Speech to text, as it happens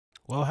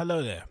Well,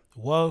 hello there.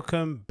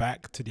 Welcome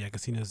back to the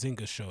Agostinho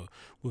Zinga show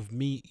with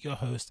me, your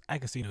host,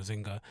 Agostinho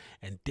Zinga,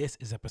 and this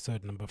is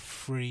episode number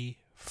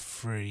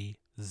 330.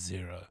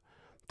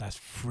 That's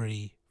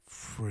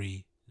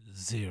 330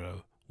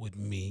 with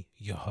me,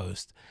 your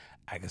host,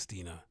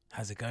 Agostinho.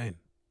 How's it going?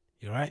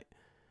 You alright?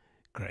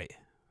 Great.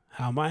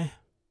 How am I?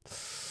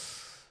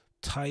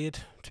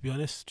 Tired, to be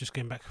honest. Just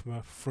came back from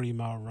a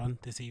 3-mile run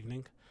this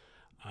evening.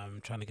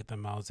 I'm trying to get the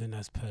miles in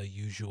as per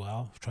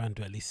usual. Trying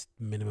to do at least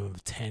minimum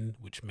of 10,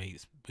 which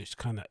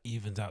kind of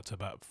evens out to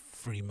about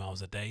 3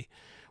 miles a day,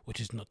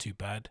 which is not too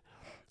bad.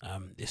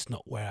 It's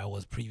not where I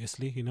was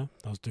previously, I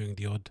was doing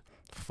the odd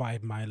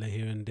 5 miler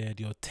here and there,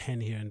 the odd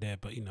 10 here and there,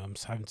 but I'm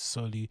having to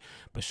slowly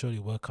but surely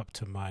work up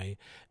to my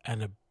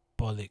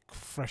anabolic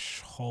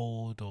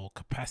threshold or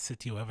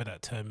capacity, whatever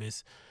that term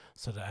is,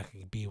 so that I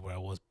can be where I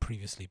was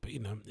previously. But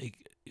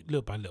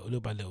little by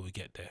little we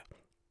get there.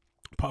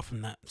 Apart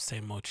from that,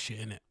 same old shit,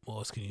 innit? What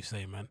else can you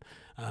say, man?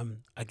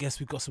 I guess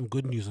we've got some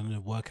good news on the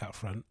workout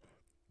front.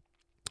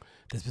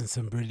 There's been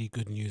some really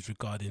good news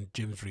regarding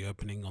gyms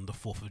reopening on the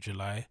 4th of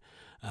July.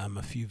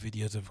 A few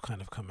videos have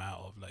kind of come out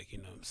of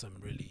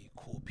some really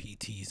cool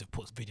PTs have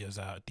put videos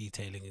out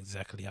detailing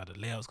exactly how the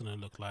layout's going to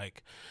look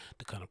like,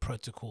 the kind of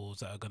protocols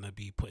that are going to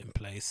be put in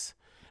place.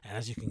 And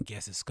as you can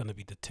guess, it's going to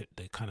be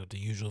the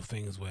usual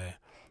things where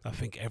I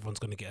think everyone's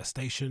going to get a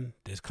station.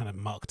 There's kind of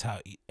marked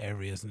out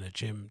areas in the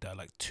gym that are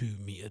like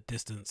 2-meter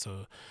distance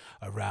or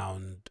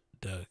around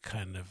the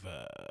kind of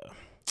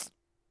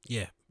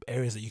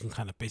areas that you can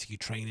kind of basically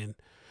train in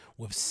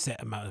with set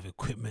amount of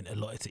equipment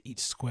allotted to each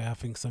square. I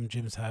think some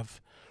gyms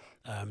have.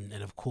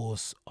 And of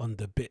course, on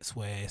the bits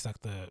where it's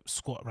like the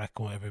squat rack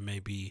or whatever it may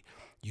be,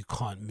 you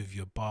can't move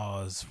your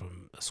bars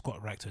from a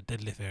squat rack to a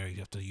deadlift area. You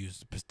have to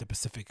use the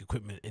specific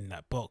equipment in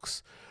that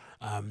box.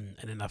 And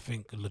then I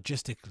think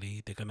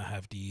logistically, they're gonna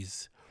have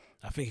these.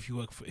 I think if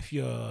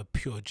you're a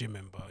pure gym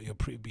member,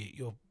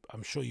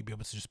 I'm sure you'll be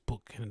able to just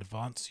book in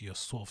advance your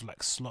sort of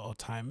like slot or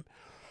time.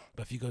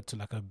 But if you go to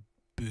like a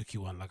bookie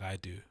one like I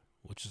do,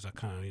 which is a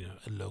kind of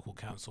a local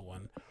council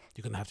one,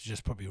 you're gonna have to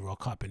just probably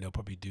rock up and they'll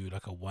probably do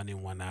like a 1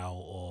 in 1 hour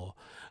or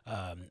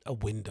a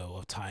window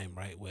of time,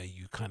 right, where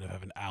you kind of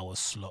have an hour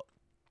slot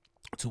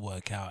to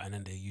work out, and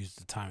then they use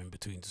the time in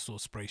between to sort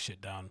of spray shit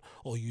down,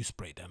 or you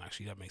spray it down.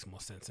 Actually, that makes more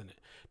sense, innit?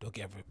 They'll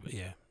get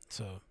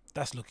so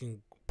that's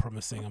looking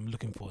promising. I'm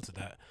looking forward to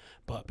that.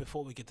 But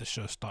before we get the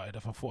show started, I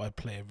thought I'd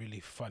play a really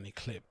funny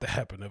clip that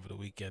happened over the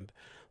weekend,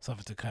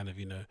 something to kind of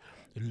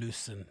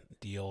loosen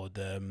the old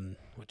the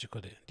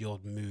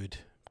old mood,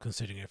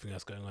 considering everything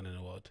else going on in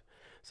the world.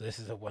 So this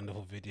is a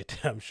wonderful video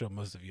that I'm sure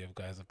most of you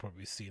guys have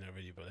probably seen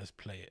already, but let's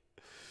play it.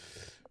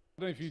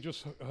 I don't know if you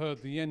just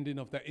heard the ending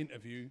of that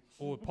interview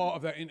or part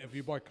of that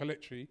interview by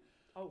Kelechi,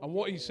 and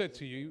what he said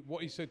to you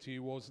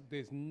was,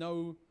 "There's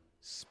no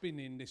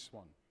spinning this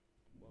one.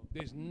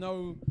 There's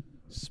no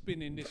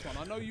spinning this one."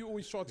 I know you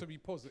always try to be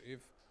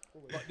positive,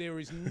 but there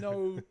is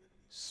no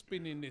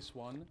spinning this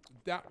one.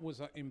 That was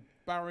an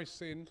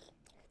embarrassing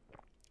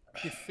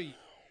defeat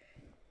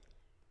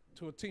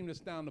to a team that's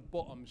down the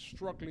bottom,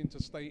 struggling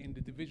to stay in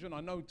the division.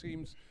 I know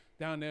teams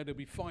down there, they'll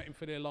be fighting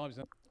for their lives.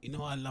 You know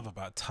what I love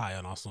about Ty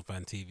on Arsenal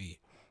Fan TV?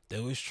 They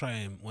always try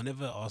and,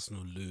 whenever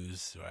Arsenal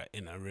lose, right,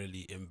 in a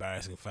really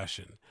embarrassing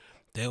fashion,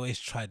 they always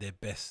try their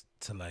best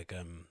to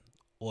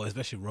or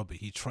especially Robbie,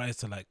 he tries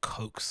to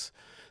coax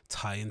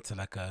Ty into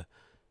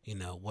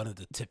one of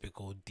the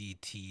typical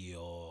DT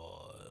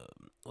or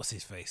what's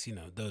his face,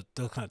 those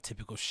kind of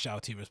typical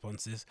shouty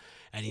responses,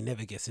 and he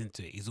never gets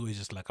into it. He's always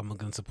just like, I'm not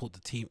going to support the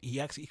team. He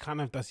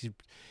kind of does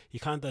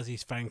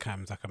his fan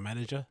cams like a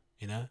manager,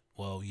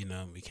 Well,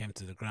 we came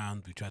to the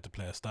ground, we tried to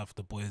play our stuff,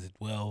 the boys did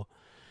well,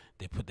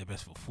 they put their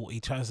best foot forward. He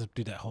tries to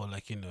do that whole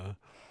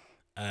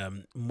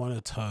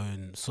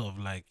monotone sort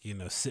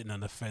of sitting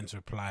on the fence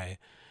reply,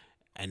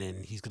 and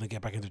then he's going to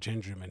get back into the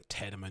change room and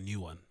tear them a new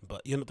one.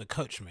 But you're not the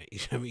coach, mate. You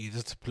know what I mean? You're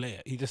just a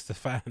player. You're just a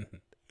fan.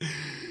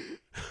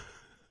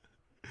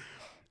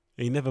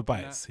 He never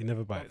bites. He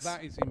never bites.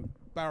 That is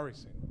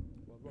embarrassing.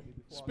 Well, Robbie,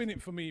 spin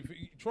it for me. If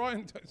you try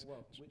and...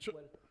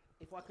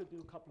 if I could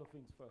do a couple of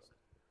things first.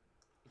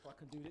 If I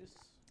can do this,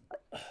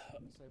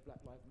 and say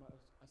Black Lives Matter,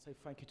 I say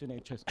thank you to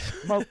NHS.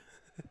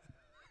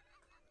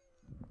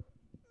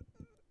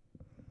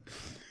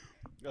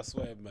 I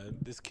swear, man,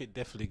 this kid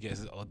definitely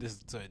gets,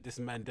 this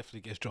man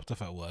definitely gets dropped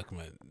off at work,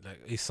 man.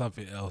 Like, he's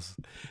something else.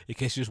 In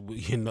case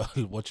you're not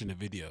watching the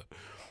video,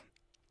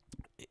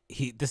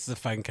 this is a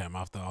fan cam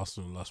after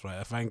Arsenal lost, right?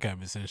 A fan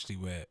cam essentially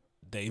where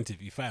they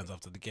interview fans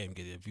after the game,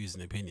 get their views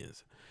and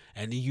opinions,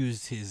 and he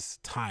used his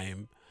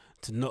time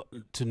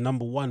to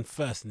number one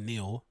first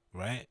kneel,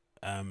 right?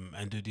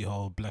 And do the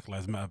whole Black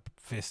Lives Matter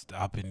fist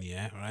up in the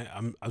air, right?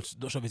 I'm not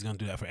sure if he's gonna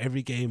do that for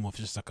every game or if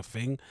it's just like a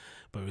thing,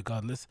 but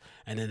regardless.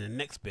 And then the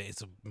next bit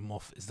is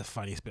the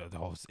funniest bit of the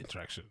whole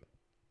interaction.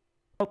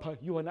 Mopo,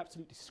 you are an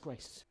absolute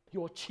disgrace.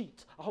 You're a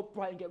cheat. I hope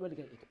Brighton get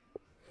relegated.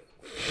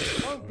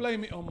 Don't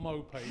blame it on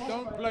Mope.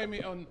 Don't blame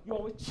it on...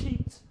 You're a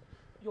cheat.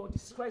 You're a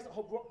disgrace. I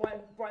hope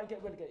Brighton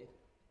get relegated.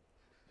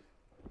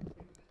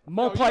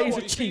 Mopai is a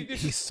what, you see, cheat.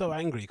 this He's so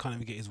angry, he can't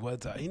even get his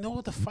words out. You know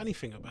what the funny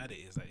thing about it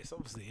is? That it's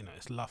obviously, you know,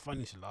 it's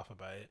funny to laugh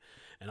about it,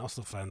 and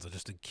Arsenal fans are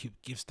just the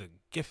gives the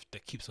gift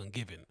that keeps on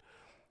giving.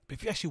 But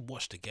if you actually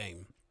watch the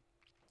game,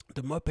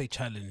 the Mope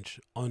challenge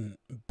on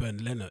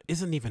Ben Leno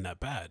isn't even that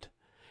bad.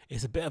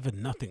 It's a bit of a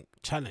nothing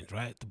challenge,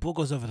 right? The ball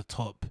goes over the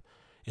top,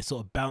 it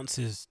sort of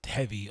bounces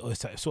heavy, or it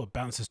sort of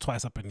bounces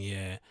twice up in the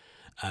air.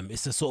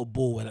 It's the sort of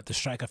ball where like, the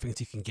striker thinks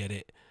he can get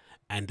it,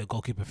 and the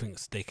goalkeeper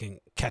thinks they can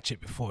catch it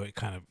before it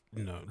kind of,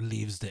 you know,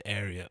 leaves the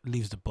area,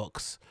 leaves the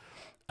box.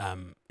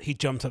 He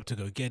jumps up to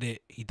go get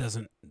it. He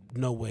doesn't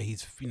know where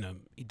he's, you know,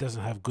 he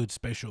doesn't have good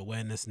spatial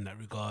awareness in that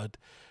regard.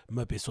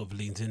 Mope sort of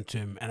leans into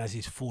him, and as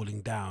he's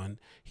falling down,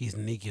 he's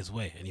knee his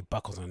way and he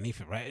buckles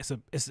underneath it, right?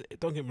 It's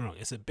don't get me wrong,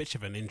 it's a bitch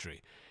of an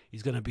injury.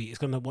 It's gonna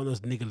one of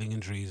those niggling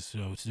injuries,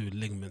 you know, to do with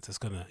ligaments. It's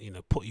gonna, you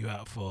know, put you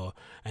out for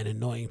an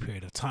annoying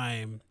period of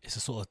time. It's the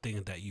sort of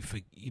thing that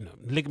you know,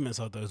 ligaments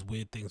are those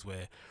weird things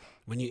where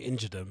when you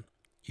injure them,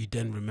 you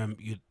then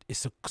remember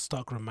it's a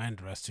stark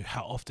reminder as to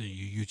how often you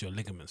use your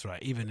ligaments,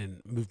 right? Even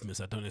in movements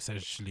that don't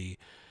essentially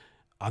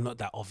are not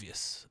that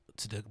obvious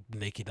to the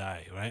naked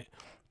eye, right?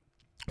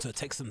 So it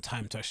takes some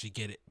time to actually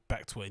get it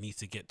back to where it needs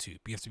to get to.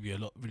 But you have to be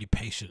really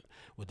patient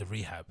with the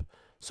rehab.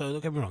 So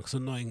don't get me wrong, it's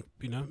annoying,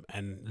 you know,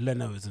 and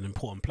Leno is an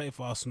important player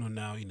for Arsenal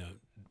now, you know,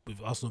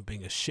 with Arsenal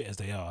being as shit as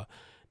they are,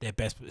 their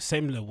best,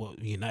 similar to what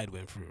United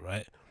went through,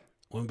 right?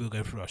 When we were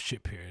going through our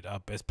shit period, our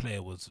best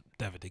player was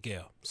David De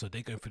Gea. So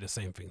they're going through the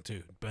same thing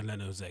too. Ben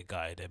Leno's their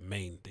guy, their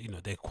main, you know,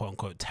 their quote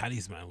unquote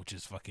talisman, which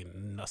is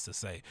fucking nuts to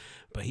say.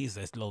 But he's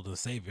their Lord and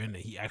Savior, isn't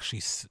it? He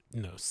actually,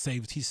 you know,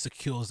 he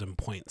secures them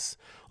points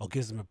or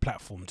gives them a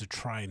platform to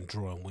try and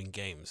draw and win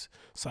games.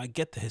 So I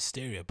get the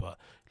hysteria, but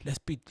let's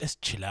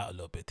chill out a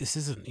little bit. This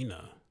isn't, you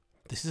know,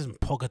 this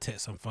isn't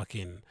Pogatetz and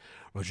fucking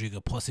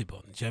Rodrigo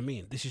Possibon. Do you know what I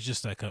mean? This is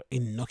just like an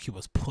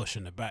innocuous push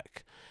in the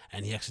back,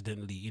 and he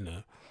accidentally, you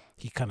know,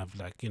 he kind of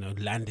like, you know,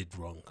 landed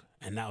wrong,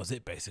 and that was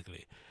it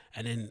basically.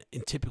 And then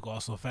in typical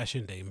Arsenal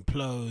fashion, they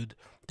implode,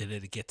 they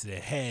let it get to their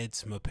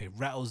heads, Mope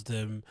rattles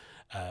them,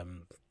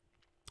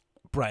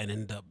 Brighton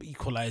end up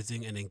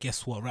equalising, and then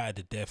guess what, right at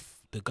the death,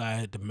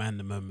 the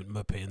moment,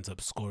 Mope ends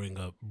up scoring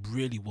a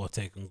really well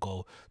taken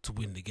goal to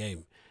win the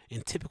game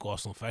in typical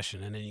Arsenal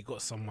fashion. And then you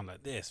got someone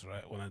like this,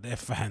 right, one of their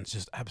fans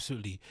just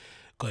absolutely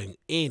going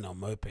in on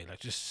Mope, like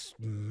just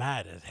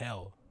mad as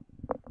hell.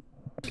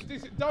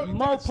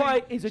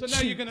 Mopai is a cheat.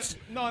 Now you're gonna,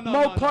 no.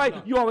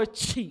 Mopai, you are a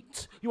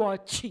cheat. You are a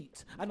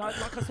cheat. And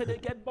like I said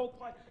again,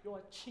 Mopai, you are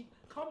a cheat.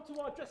 Come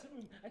to our dressing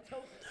room and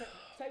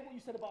say what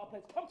you said about our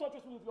players. Come to our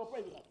dressing room if you're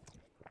brave enough.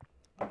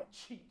 You're a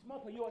cheat.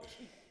 Mopai, you're a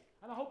cheat.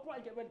 And I hope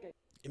Brighton get relegated.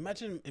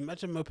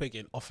 Imagine Mope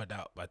getting offered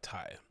out by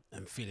Ty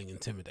and feeling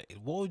intimidated.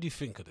 What would you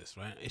think of this,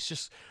 right? It's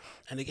just,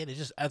 and again, it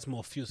just adds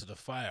more fuel to the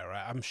fire,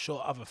 right? I'm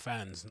sure other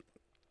fans,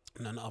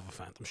 no, not other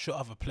fans, I'm sure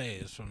other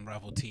players from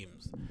rival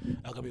teams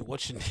are going to be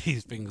watching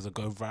these things that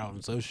go viral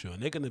on social,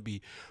 and they're going to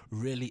be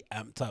really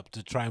amped up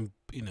to try and,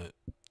 you know,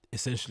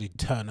 essentially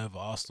turn over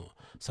Arsenal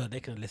so they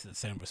can elicit the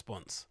same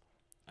response.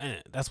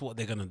 And that's what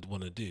they're going to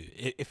want to do.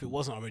 If it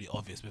wasn't already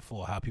obvious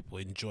before how people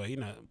enjoy, you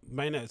know,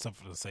 Man United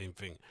suffer the same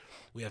thing.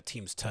 We have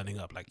teams turning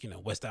up, like, you know,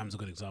 West Ham's a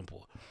good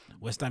example.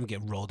 West Ham get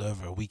rolled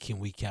over week in,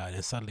 week out, and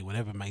then suddenly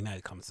whenever Man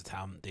United comes to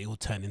town, they all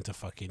turn into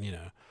fucking, you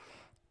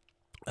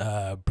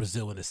know,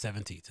 Brazil in the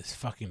 70s. It's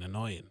fucking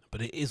annoying,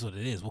 but it is what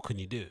it is. What can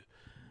you do?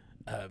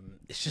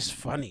 It's just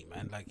funny,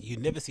 man. Like, you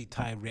never see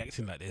Ty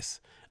reacting like this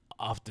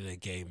after the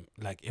game,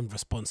 like in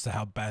response to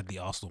how badly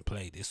Arsenal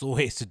played. It's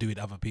always to do with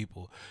other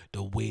people.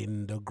 The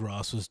wind, the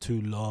grass was too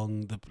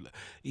long.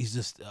 He's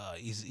just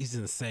he's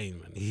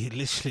insane, man. He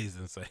literally is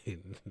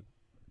insane.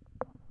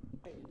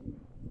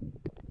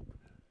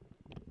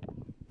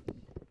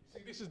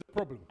 See, this is the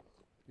problem,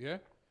 yeah?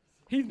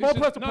 He's more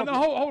personal problem.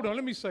 No, hold on.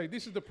 Let me say,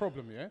 this is the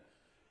problem, yeah?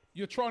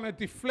 You're trying to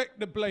deflect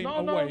the blame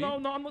away. No,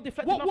 I'm not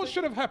deflecting What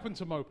should have happened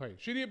to Mope?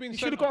 Should he have been? He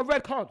should have got a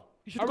red card.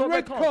 He should have A got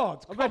red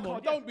card. A red Come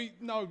card. on, don't be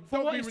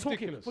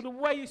ridiculous. For the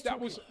way he's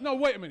talking. No,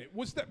 wait a minute.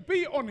 Was that?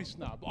 Be honest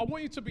now. I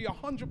want you to be 100%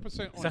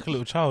 honest. He's like a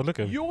little child. Look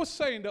at him. You're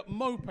saying that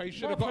Mope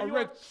should have got a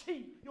red.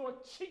 You're a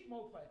cheat,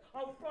 Mope. I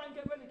will try and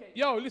get relegated.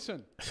 Yo,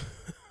 listen.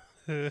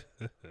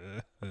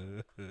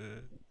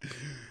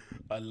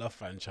 I love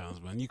fan channels,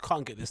 man. You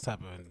can't get this type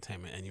of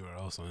entertainment anywhere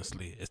else,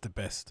 honestly. It's the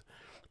best.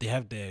 They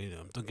have their, you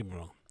know, don't get me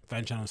wrong,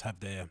 fan channels have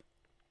their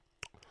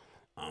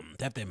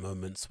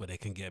moments where they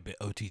can get a bit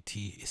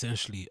OTT.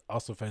 Essentially,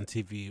 Arsenal Fan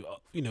TV,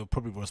 you know,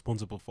 probably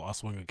responsible for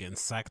Arsene Wenger getting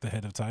sacked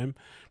ahead of time,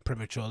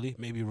 prematurely,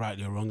 maybe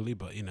rightly or wrongly,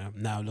 but, you know,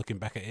 now looking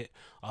back at it,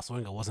 Arsene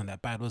Wenger wasn't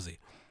that bad, was he?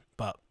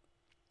 But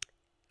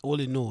all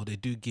in all, they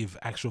do give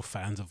actual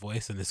fans a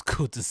voice, and it's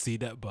good to see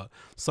that. But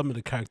some of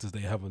the characters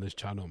they have on this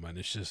channel, man,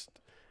 it's just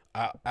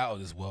out of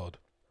this world.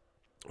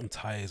 And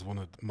Ty is one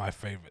of my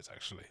favorites,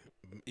 actually,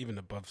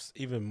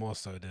 even more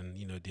so than,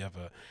 you know, the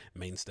other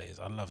mainstays.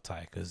 I love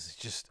Ty because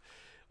just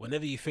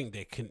whenever you think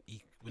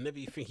whenever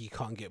you think he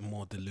can't get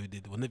more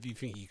deluded, whenever you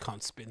think he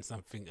can't spin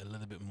something a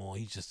little bit more,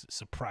 he just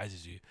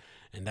surprises you,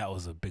 and that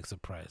was a big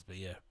surprise. But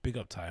yeah, big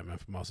up Ty, man,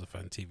 from Master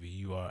Fan TV.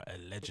 You are a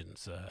legend,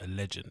 sir, a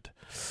legend.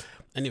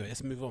 Anyway,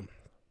 let's move on.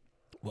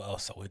 What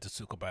else? I wanted to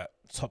talk about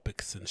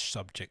topics and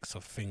subjects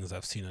of things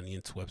I've seen on the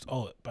interwebs.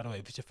 Oh, by the way,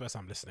 if it's your first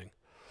time listening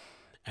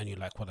and you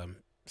like what I'm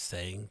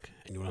saying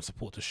and you want to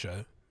support the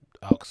show,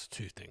 ask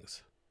two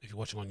things. If you're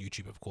watching on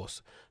YouTube, of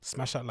course,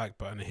 smash that like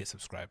button and hit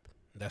subscribe.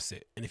 That's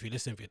it. And if you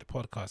listen via the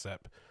podcast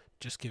app,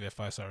 just give it a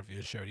 5-star review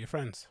and share it with your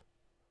friends.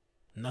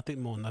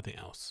 Nothing more, nothing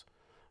else.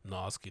 I'm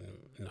not asking,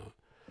 not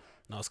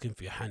asking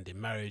for your hand in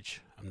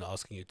marriage. I'm not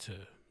asking you to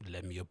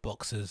lend me your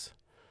boxes.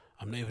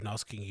 I'm not even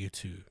asking you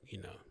to,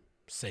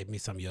 save me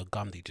some of your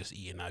gum that you just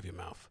eating out of your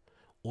mouth.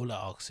 All I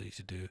ask you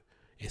to do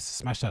is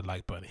smash that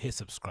like button, hit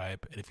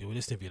subscribe, and if you're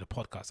listening via the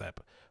podcast app,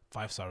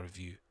 5-star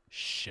review,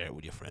 share it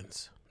with your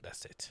friends.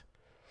 That's it.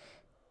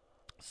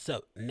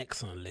 So,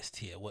 next on the list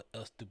here, what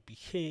else do we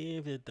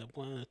have that I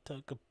want to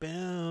talk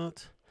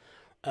about?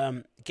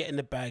 Getting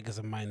the bag is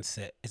a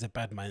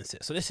bad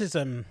mindset. So this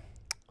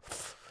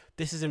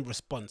is in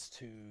response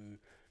to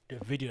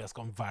the video that's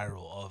gone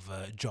viral of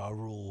Ja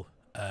Rule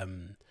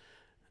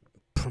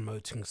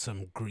promoting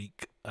some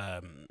Greek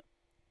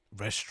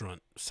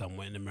restaurant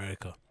somewhere in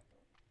America.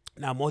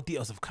 Now, more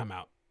details have come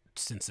out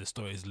since the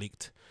story is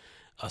leaked.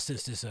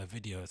 Since this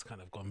video has kind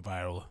of gone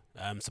viral.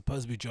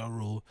 Supposedly Ja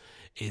Rule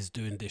is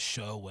doing this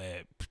show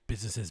where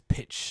businesses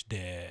pitch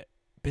their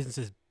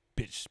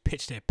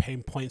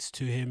pain points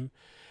to him,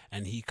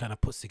 and he kind of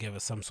puts together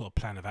some sort of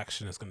plan of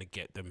action that's going to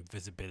get them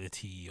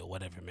visibility or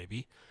whatever it may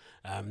be.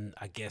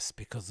 I guess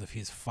because of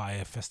his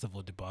Fire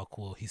Festival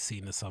debacle, he's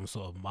seen as some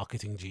sort of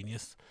marketing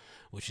genius,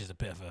 which is a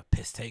bit of a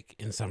piss take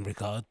in some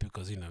regard,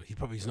 because he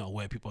probably is not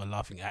aware people are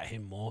laughing at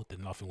him more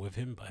than laughing with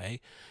him. But hey,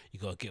 you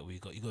gotta get what you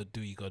got to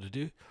do. You got to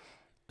do.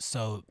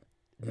 So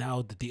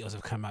now the details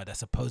have come out that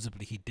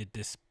supposedly he did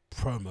this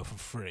promo for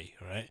free,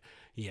 right?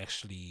 He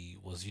actually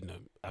was,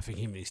 I think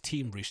him and his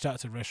team reached out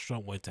to the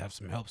restaurant, wanted to have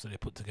some help, so they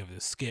put together a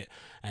skit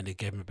and they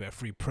gave him a bit of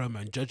free promo.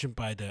 And judging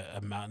by the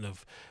amount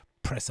of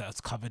press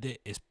that's covered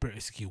it, it's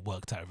basically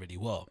worked out really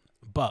well.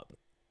 But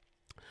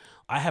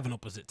I have an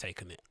opposite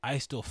take on it. I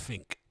still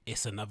think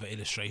it's another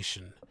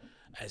illustration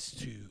as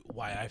to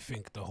why I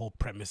think the whole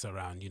premise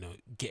around,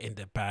 getting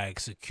the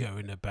bag,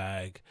 securing the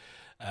bag,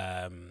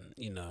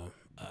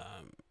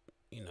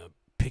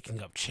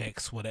 picking up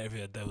checks,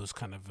 whatever those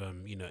kind of,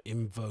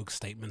 in vogue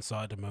statements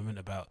are at the moment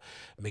about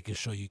making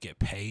sure you get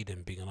paid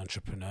and being an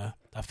entrepreneur.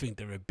 I think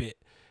they're a bit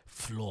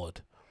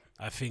flawed.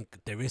 I think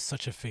there is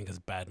such a thing as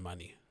bad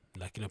money.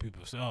 Like,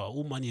 people say, oh,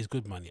 all money is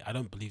good money. I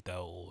don't believe that.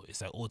 Or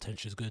it's like all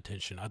tension is good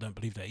tension. I don't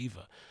believe that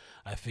either.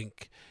 I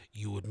think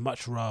you would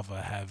much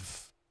rather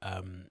have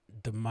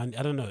the money.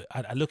 I don't know.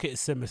 I look at it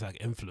similar to like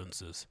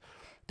influencers.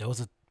 There was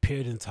a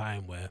period in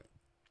time where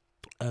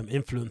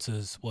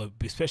influencers, well,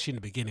 especially in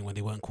the beginning when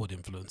they weren't called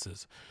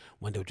influencers,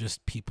 when they were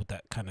just people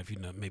that kind of,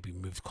 maybe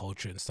moved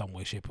culture in some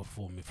way, shape or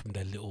form from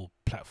their little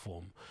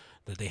platform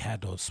that they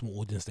had or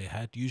small audience they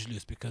had. Usually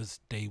it's because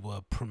they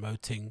were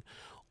promoting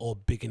or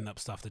bigging up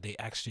stuff that they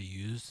actually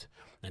used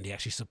and they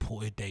actually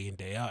supported day in,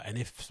 day out.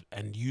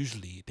 And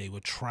usually they were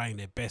trying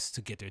their best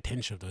to get the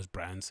attention of those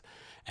brands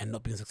and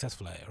not being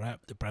successful at it, right?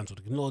 The brands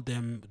would ignore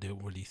them, they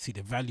wouldn't really see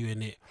the value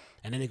in it.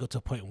 And then they got to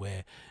a point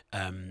where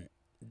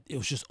it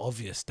was just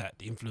obvious that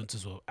the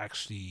influencers were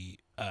actually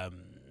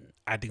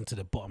adding to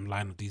the bottom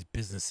line of these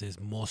businesses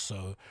more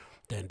so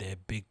than their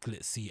big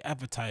glitzy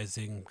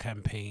advertising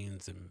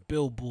campaigns and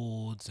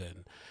billboards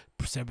and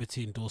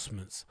celebrity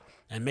endorsements.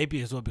 And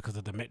maybe as well because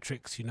of the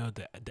metrics, the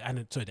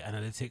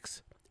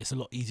analytics. It's a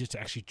lot easier to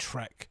actually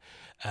track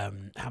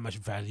how much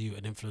value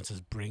an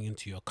influencers bring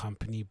into your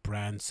company,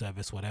 brand,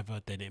 service,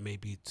 whatever, than it may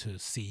be to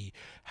see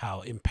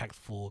how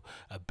impactful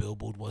a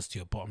billboard was to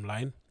your bottom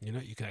line.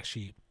 You can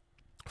actually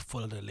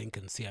follow the link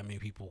and see how many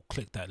people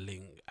clicked that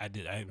link,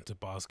 added item to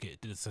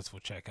basket, did a successful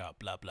checkout,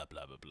 blah blah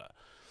blah blah blah.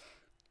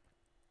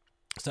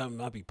 So that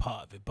might be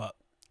part of it, but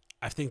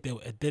I think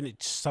then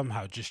it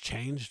somehow just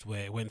changed,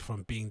 where it went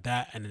from being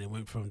that, and then it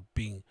went from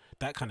being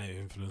that kind of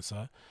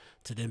influencer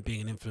to then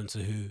being an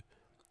influencer who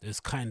is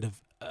kind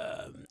of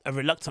a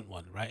reluctant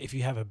one, right? If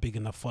you have a big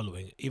enough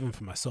following, even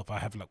for myself, I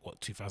have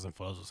 2,000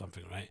 followers or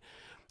something, right,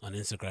 on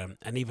Instagram,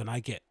 and even I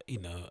get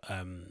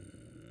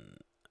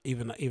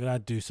even I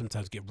do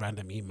sometimes get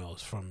random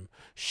emails from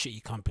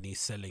shitty companies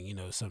selling,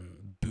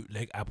 some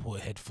bootleg Apple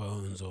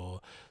headphones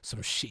or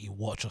some shitty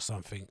watch or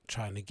something,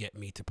 trying to get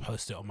me to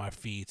post it on my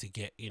feed to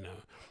get,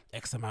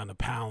 X amount of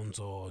pounds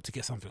or to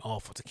get something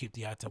off or to keep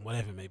the item,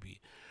 whatever it may be.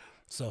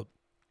 So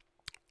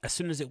as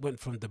soon as it went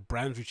from the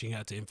brands reaching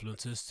out to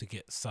influencers to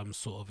get some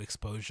sort of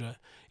exposure,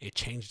 it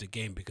changed the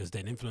game, because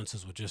then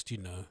influencers were just,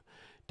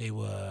 they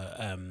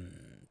were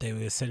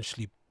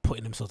essentially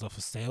putting themselves up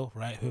for sale,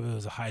 right? Whoever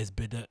was the highest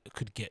bidder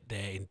could get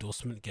their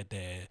endorsement, get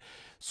their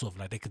sort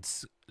of they could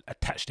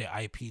attach their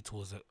IP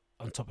towards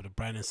on top of the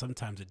brand, and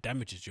sometimes it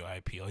damages your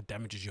IP or it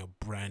damages your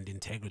brand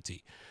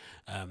integrity,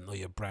 or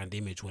your brand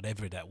image,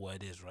 whatever that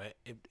word is, right?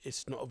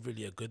 It's not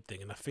really a good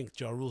thing. And I think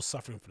Ja Rule's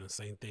suffering from the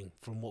same thing,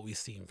 from what we've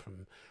seen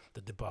from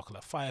the debacle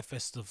at Fire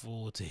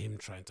Festival to him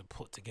trying to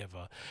put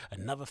together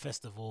another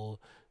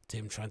festival, to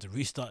him trying to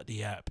restart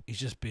the app. He's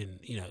just been,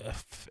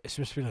 it's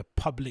just been a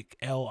public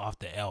L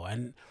after L.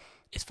 And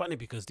it's funny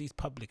because these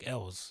public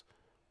L's,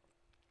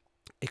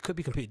 it could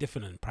be completely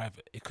different in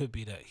private. It could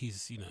be that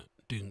he's,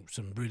 doing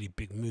some really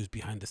big moves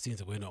behind the scenes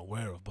that we're not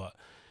aware of. But,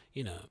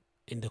 in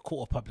the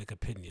court of public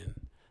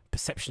opinion,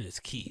 perception is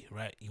key,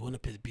 right? You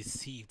want to be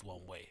perceived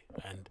one way,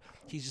 and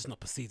he's just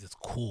not perceived as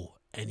cool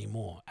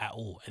anymore at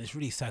all. And it's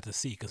really sad to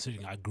see,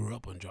 considering I grew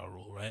up on Ja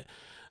Rule, right?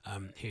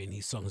 Hearing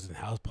these songs in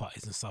house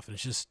parties and stuff, and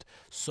it's just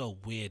so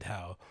weird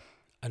how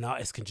an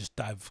artist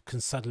can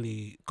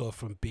suddenly go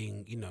from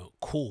being,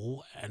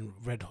 cool and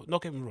red hot.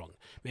 Not get me wrong,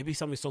 maybe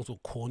some of his songs were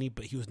corny,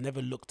 but he was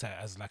never looked at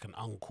as like an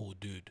uncool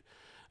dude.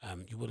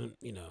 You wouldn't,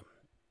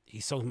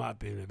 his songs might have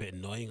been a bit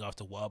annoying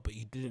after a while, but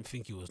you didn't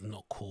think he was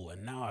not cool.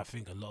 And now I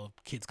think a lot of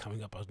kids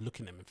coming up, I was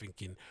looking at him and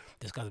thinking,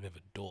 this guy's a bit of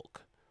a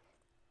dork.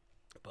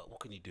 But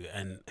what can you do?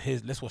 And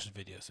let's watch the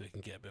video so we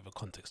can get a bit of a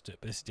context to it.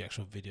 But this is the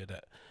actual video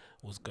that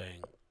was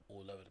going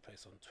all over the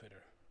place on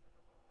Twitter.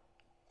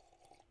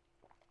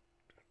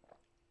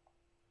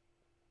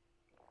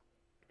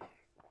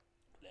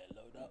 Let it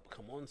load up.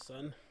 Come on,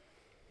 son.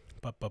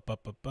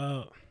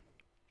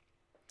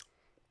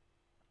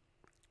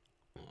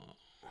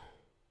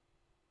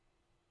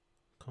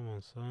 Come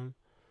on, son.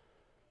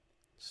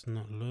 It's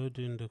not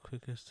loading the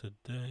quickest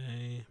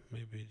today.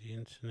 Maybe the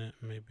internet,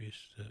 maybe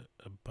it's the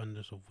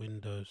abundance of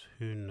windows.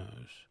 Who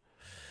knows?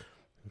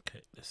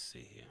 Okay, let's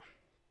see here.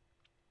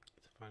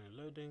 It's finally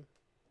loading.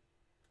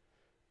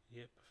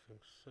 Yep, I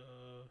think so.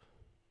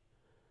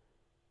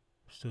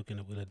 Still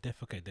gonna win a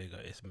death. Okay, there you go.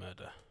 It's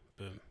murder.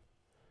 Boom.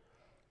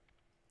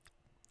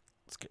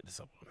 Let's get this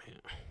up on here.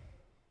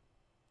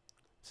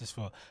 This is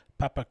for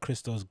Papa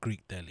Christo's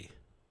Greek Deli.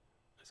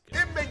 Let's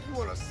get it. Make you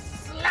wanna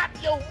slap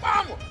your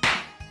mama.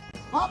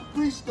 Papa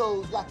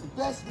Christo's got the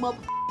best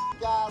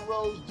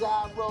motherfucking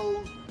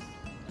gyros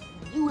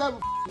you ever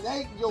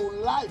ate in your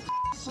life.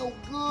 So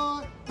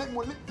good. Take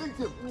one think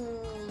to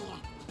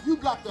you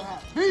got to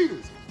have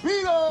Peters,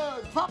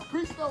 Papa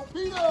Christo,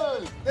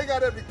 Peters. They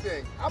got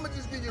everything. I'ma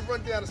just give you a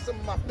rundown of some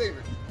of my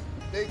favorites.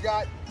 They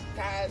got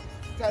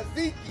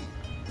tzatziki.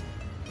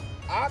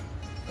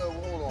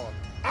 Hold on.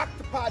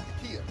 Octopi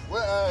tequila.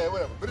 Well,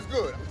 whatever, but it's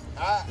good.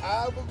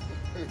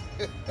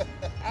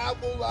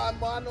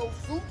 Avolamano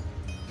soup.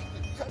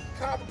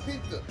 Carbo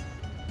pizza.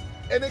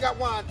 And they got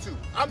wine too.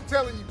 I'm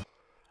telling you.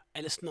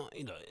 And it's not,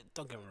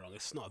 don't get me wrong,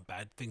 it's not a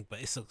bad thing, but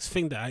it's a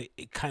thing that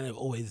it kind of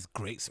always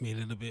grates me a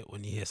little bit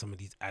when you hear some of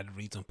these ad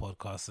reads on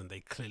podcasts and they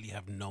clearly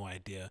have no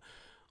idea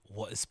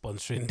what is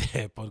sponsoring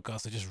their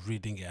podcast. They're just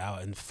reading it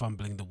out and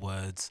fumbling the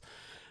words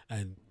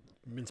and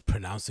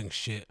mispronouncing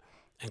shit,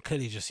 and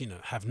clearly just,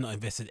 have not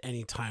invested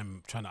any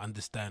time trying to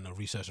understand or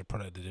research a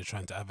product that they're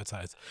trying to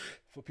advertise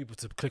for people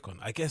to click on.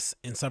 I guess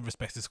in some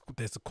respects,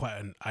 there's quite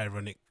an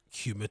ironic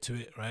humor to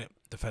it, right?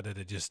 The fact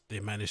that they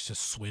managed to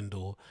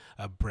swindle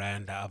a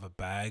brand out of a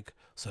bag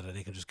so that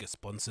they can just get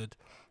sponsored,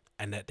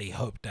 and that they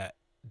hope that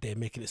they're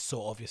making it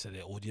so obvious to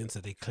their audience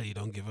that they clearly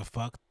don't give a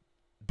fuck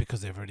because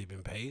they've already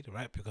been paid,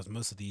 right? Because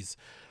most of these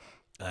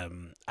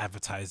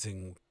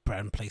advertising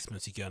brand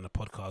placements you get on a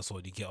podcast or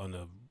you get on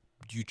a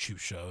YouTube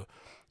show,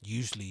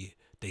 usually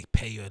they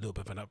pay you a little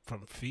bit of an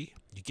upfront fee.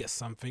 You get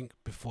something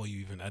before you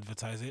even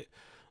advertise it.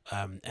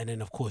 And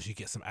then of course you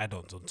get some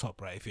add-ons on top,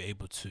 right? If you're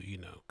able to,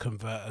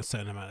 convert a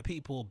certain amount of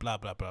people, blah,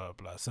 blah, blah,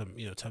 blah, some,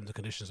 terms and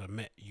conditions are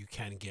met, you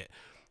can get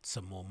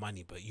some more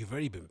money, but you've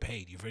already been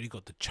paid. You've already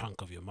got the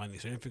chunk of your money.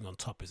 So anything on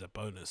top is a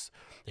bonus,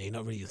 and you're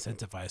not really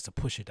incentivized to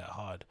push it that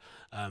hard.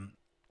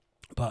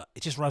 But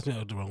it just rubs me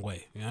out the wrong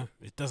way.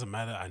 It doesn't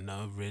matter. I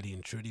know, really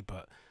and truly,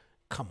 but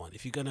come on,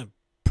 if you're going to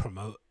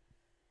promote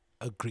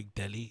a Greek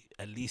deli,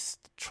 at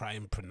least try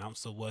and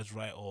pronounce the words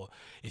right. Or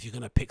if you're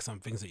gonna pick some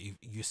things that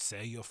you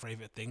say your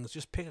favorite things,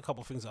 just pick a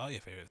couple of things that are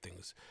your favorite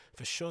things.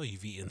 For sure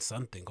you've eaten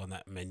something on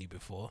that menu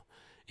before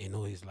in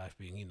all his life,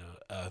 being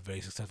a very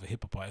successful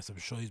hip-hop artist. I'm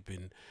sure he's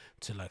been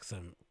to like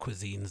some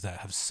cuisines that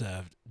have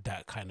served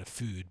that kind of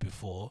food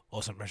before,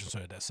 or some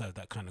restaurants that served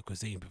that kind of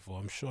cuisine before.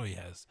 I'm sure he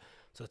has.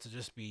 So to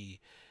just be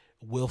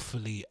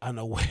willfully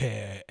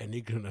unaware and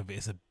ignorant of it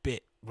is a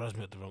bit rubs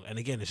me up the wrong. And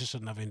again, it's just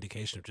another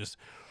indication of just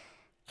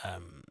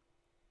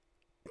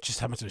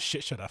how much of a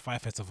shit show that Fire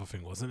Festival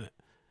thing was, isn't it?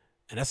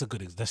 And that's a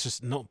good. That's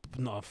just not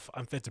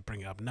unfair to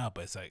bring it up now,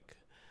 but it's like,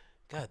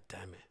 god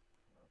damn it.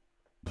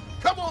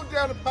 Come on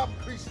down to Papa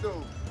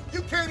Christo.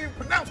 You can't even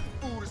pronounce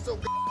the food. It's so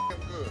damn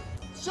good.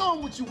 Show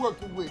them what you're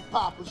working with,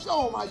 Papa.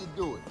 Show them how you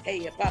do it.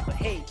 Hey, Papa.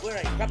 Hey, where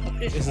are you? Papa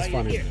Christo, are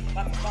you here?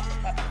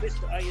 Papa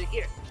Christo, are you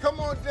here? Come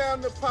on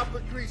down to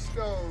Papa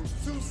Christo's,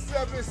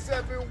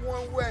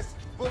 2771 West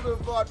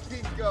Boulevard,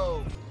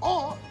 Pico.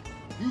 Or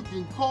you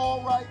can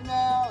call right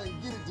now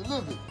and get it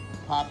delivered.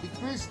 Papa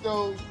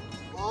Christo's.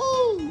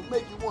 Ooh,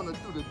 make you want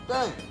to do the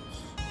dance.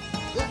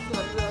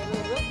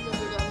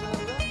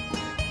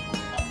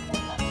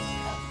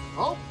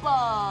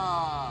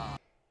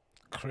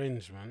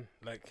 cringe, man.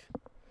 Like,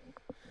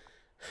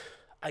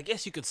 I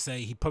guess you could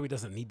say he probably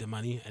doesn't need the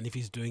money, and if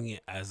he's doing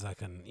it as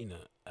like an,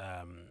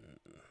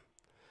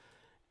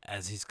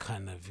 as his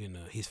kind of,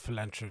 his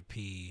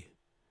philanthropy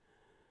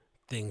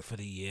thing for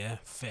the year,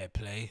 fair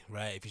play,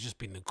 right? If he's just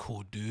being a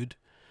cool dude,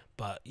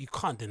 but you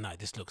can't deny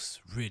this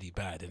looks really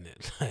bad, isn't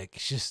it? Like,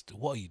 it's just,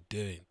 what are you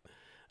doing?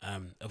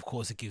 Of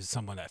course, it gives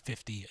someone like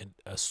 50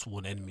 a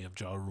sworn enemy of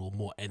Ja Rule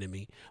more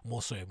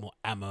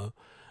ammo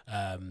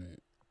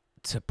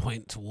to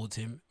point towards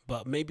him.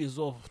 But maybe as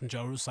well from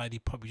Ja Rule's side, he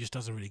probably just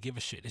doesn't really give a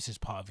shit. This is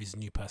part of his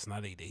new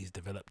personality that he's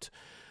developed,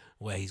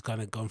 where he's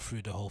kind of gone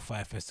through the whole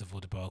Fire Festival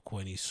debacle,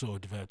 and he's sort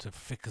of developed a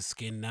thicker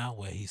skin now,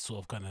 where he's sort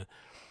of kind of,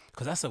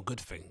 because that's a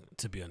good thing,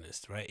 to be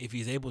honest, right? If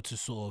he's able to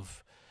sort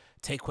of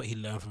take what he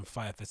learned from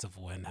Fire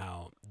Festival and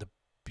how the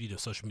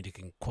social media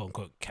can quote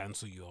unquote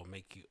cancel you or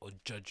make you or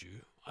judge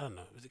you. I don't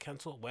know, is it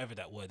cancel? Whatever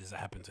that word is that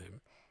happened to him.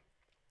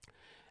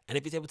 And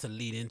if he's able to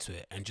lean into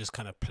it and just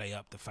kind of play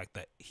up the fact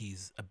that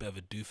he's a bit of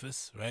a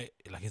doofus, right?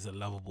 Like he's a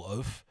lovable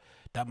oaf,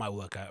 that might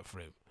work out for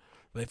him.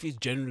 But if he's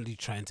generally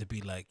trying to be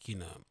like,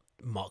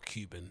 Mark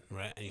Cuban,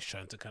 right? And he's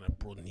trying to kind of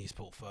broaden his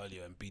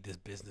portfolio and be this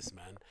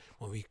businessman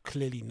when we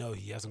clearly know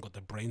he hasn't got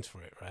the brains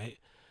for it, right?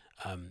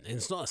 And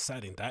it's not a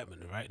sad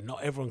indictment, right?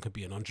 Not everyone could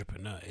be an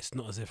entrepreneur. It's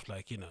not as if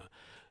like,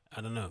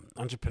 I don't know,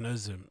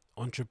 entrepreneurism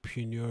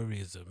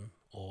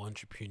or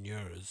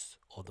entrepreneurs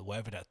or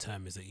whatever that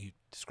term is that you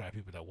describe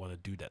people that want to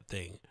do that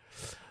thing,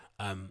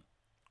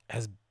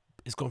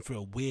 it's gone through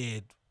a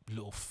weird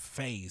little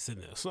phase,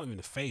 isn't it? It's not even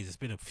a phase. It's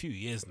been a few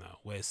years now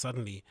where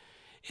suddenly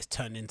it's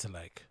turned into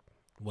like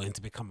wanting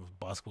to become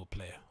a basketball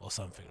player or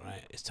something,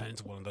 right? It's turned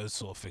into one of those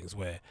sort of things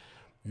where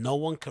no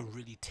one can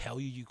really tell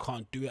you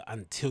can't do it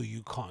until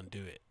you can't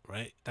do it,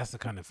 right? That's the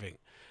kind of thing.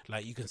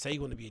 Like, you can say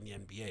you want to be in the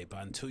NBA,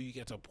 but until you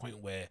get to a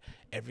point where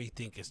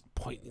everything is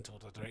pointing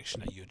towards the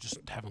direction that you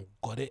just haven't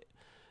got it,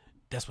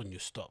 that's when you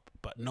stop.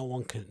 But no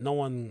one,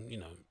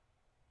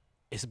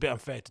 it's a bit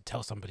unfair to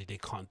tell somebody they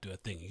can't do a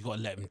thing. You got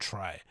to let them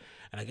try.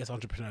 And I guess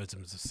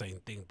entrepreneurship is the same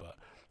thing, but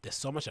there's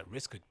so much at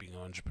risk with being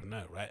an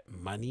entrepreneur, right?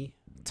 Money,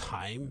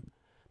 time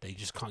that you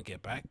just can't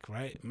get back,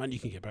 right? Money you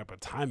can get back,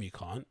 but time you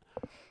can't.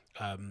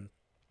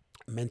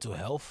 Mental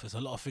health, there's a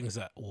lot of things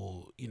that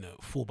will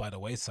fall by the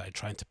wayside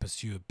trying to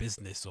pursue a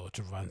business or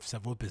to run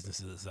several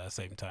businesses at the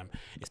same time,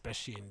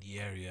 especially in the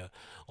area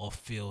or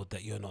field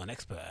that you're not an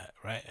expert at,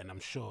 right? And I'm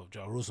sure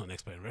Ja Rule's not an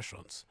expert in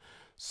restaurants,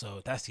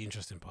 so that's the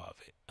interesting part of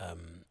it.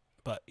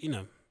 But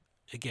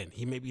again,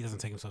 he maybe doesn't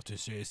take himself too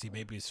seriously,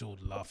 maybe it's all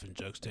laughing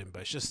jokes to him,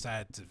 but it's just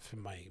sad for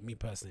me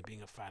personally,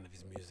 being a fan of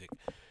his music,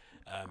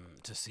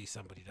 to see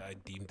somebody that I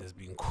deemed as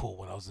being cool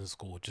when I was in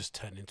school just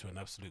turn into an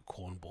absolute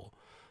cornball.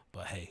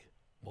 But hey,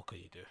 what can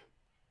you do?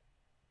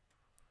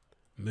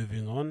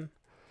 Moving on.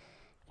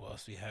 What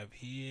else we have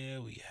here?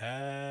 We have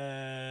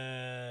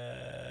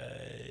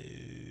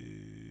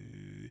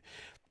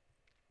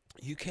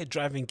UK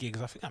driving gigs.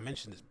 I think I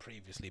mentioned this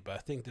previously, but I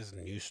think there's a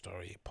news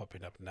story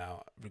popping up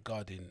now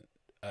regarding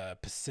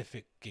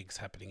Pacific gigs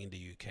happening in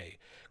the UK.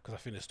 Because I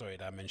think the story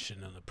that I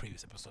mentioned on the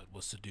previous episode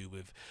was to do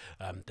with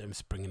them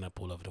springing up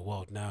all over the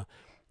world. Now,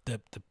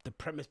 the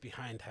premise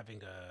behind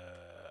having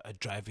a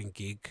driving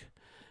gig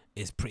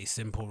is pretty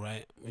simple,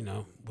 right?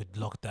 With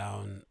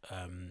lockdown,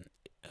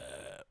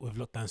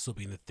 still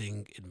being a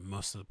thing in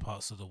most of the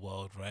parts of the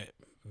world, right?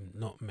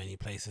 Not many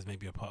places,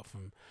 maybe apart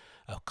from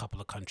a couple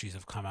of countries,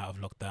 have come out of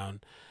lockdown,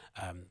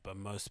 but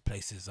most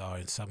places are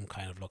in some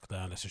kind of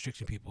lockdown that's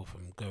restricting people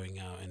from going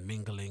out and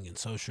mingling in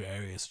social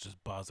areas such as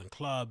bars and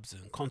clubs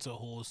and concert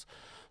halls.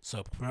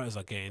 So promoters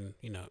are getting,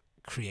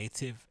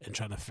 creative and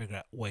trying to figure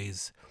out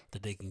ways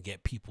that they can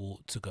get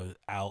people to go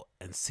out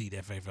and see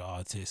their favorite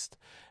artist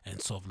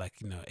and sort of like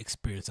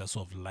experience that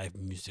sort of live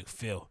music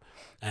feel.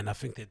 And I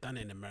think they've done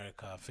it in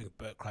America. I think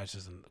Bert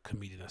Kreischer's a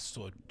comedian that's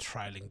sort of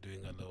trialing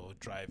doing a little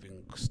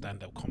driving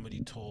stand-up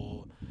comedy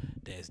tour.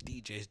 There's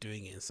DJs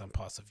doing it in some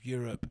parts of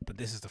Europe, but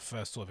this is the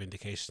first sort of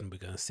indication we're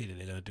going to see that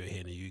they're going to do it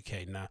here in the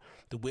UK. Now,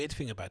 the weird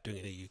thing about doing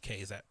it in the UK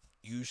is that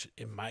usually,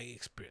 in my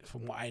experience,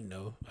 from what I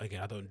know, again,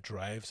 I don't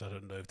drive, so I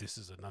don't know if this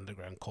is an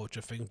underground culture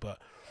thing, but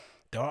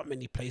there aren't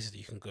many places that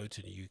you can go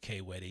to in the UK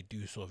where they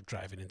do sort of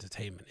driving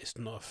entertainment. It's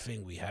not a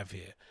thing we have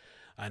here.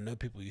 I know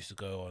people used to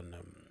go on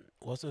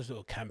what's those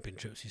little camping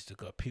trips used to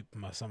go,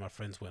 some of my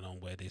friends went on,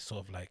 where they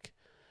sort of like,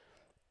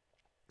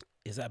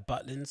 is that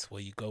Butlins,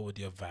 where you go with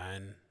your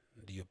van,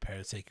 your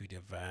parents take you with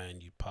your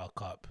van, you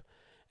park up,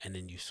 and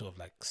then you sort of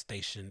like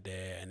station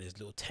there, and there's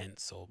little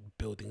tents or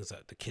buildings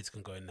that the kids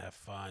can go in and have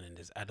fun, and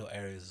there's adult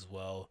areas as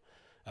well.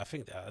 I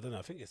think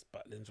it's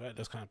Butlins, right?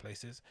 Those kind of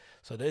places.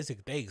 So they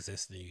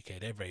exist in the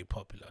UK. They're very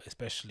popular,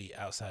 especially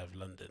outside of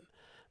London.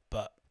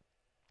 But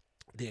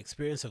the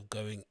experience of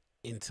going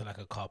into like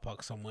a car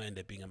park somewhere and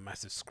there being a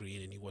massive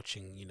screen and you're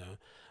watching,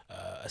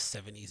 a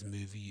 70s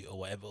movie or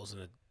whatever else,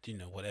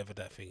 whatever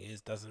that thing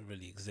is, doesn't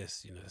really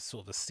exist. It's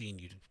sort of the scene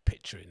you'd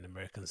picture in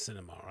American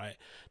cinema, right?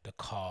 The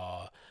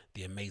car,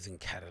 the amazing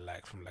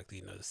Cadillac from like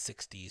the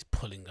 60s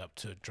pulling up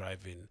to a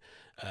drive-in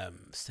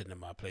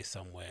cinema place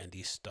somewhere, and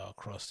these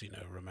star-crossed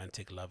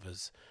romantic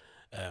lovers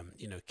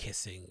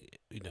kissing,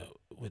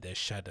 with their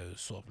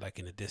shadows sort of like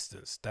in the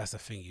distance. That's the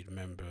thing you'd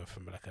remember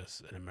from like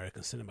an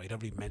American cinema. You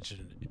don't really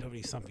mention, you don't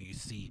really something you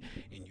see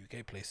in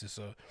UK places.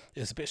 So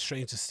it's a bit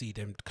strange to see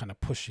them kind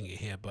of pushing it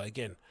here. But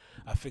again,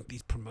 I think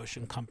these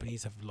promotion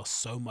companies have lost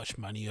so much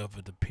money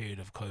over the period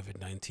of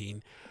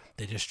COVID-19.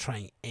 They're just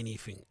trying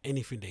anything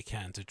they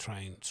can to try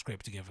and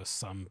scrape together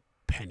some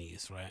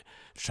pennies, right,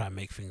 to try and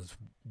make things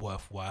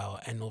worthwhile,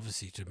 and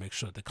obviously to make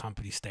sure the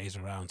company stays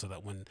around so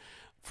that when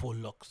full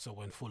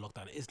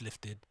lockdown is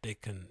lifted, they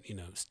can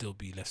still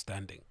be left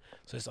standing.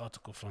 So this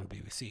article from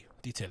BBC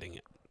detailing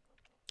it.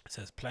 It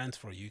says plans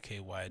for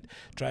UK-wide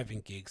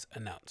driving gigs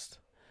announced.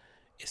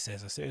 It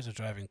says a series of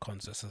driving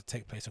concerts will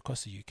take place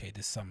across the UK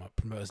this summer.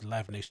 Promoters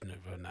Live Nation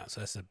have announced.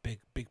 So that's a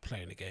big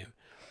player in the game.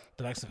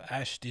 The likes of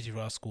Ash, Dizzy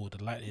Rascal,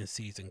 The Lightning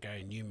Seeds and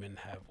Gary Newman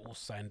have all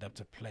signed up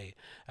to play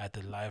at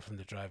the Live from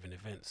the Driving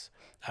events.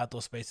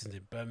 Outdoor spaces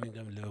in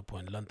Birmingham, Liverpool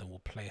and London will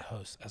play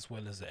host, as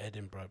well as the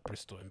Edinburgh,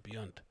 Bristol and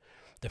beyond.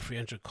 The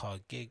 300-car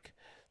gig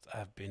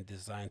have been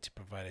designed to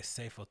provide a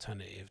safe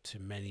alternative to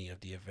many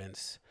of the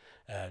events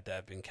that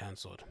have been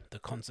cancelled. The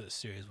concert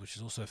series, which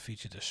has also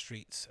featured The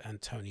Streets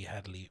and Tony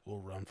Hadley,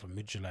 will run from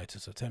mid-July to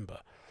September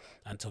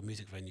until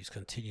music venues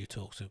continue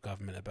talks with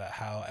government about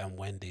how and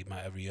when they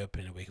might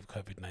reopen in the wake of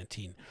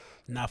COVID-19.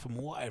 Now, from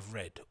what I've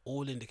read,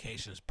 all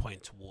indications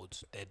point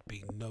towards there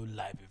being no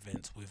live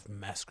events with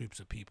mass groups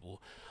of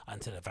people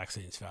until a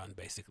vaccine is found,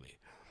 basically.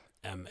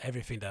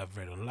 Everything that I've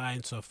read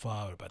online so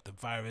far about the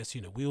virus,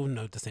 we all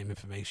know the same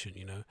information.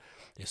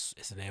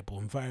 It's an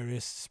airborne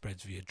virus,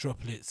 spreads via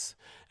droplets,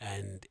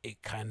 and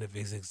it kind of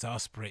is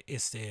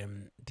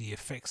exasperated. The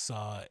effects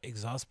are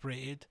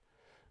exasperated,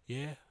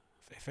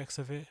 effects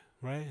of it,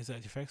 right? Is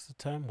that the effects of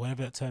the term,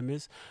 whatever that term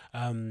is?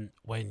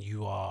 When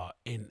you are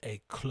in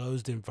a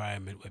closed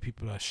environment where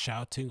people are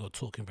shouting or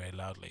talking very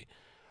loudly.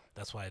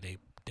 That's why they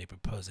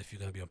propose, if you're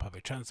going to be on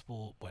public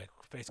transport, wear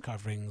face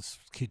coverings,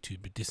 keep 2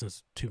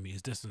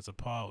 meters distance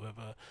apart,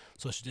 whatever,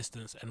 social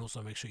distance, and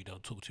also make sure you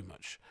don't talk too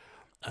much.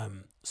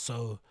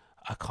 So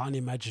I can't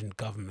imagine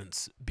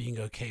governments being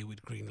okay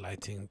with green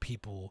lighting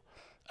people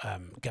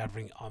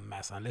gathering en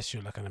masse, unless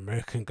you're like an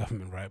American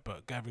government, right?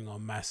 But gathering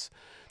en masse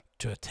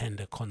to attend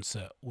a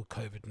concert with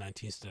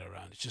COVID-19 still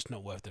around, it's just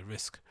not worth the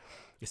risk,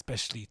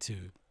 especially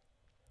to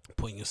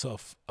putting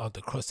yourself out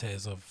the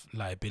crosshairs of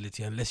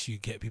liability, unless you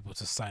get people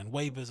to sign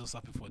waivers or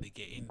stuff before they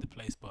get in the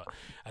place. But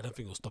I don't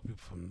think it'll stop people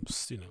from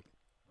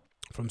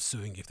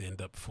suing if they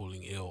end up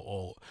falling ill,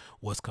 or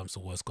worst comes to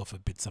worst, God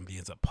forbid somebody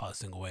ends up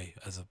passing away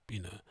as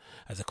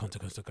a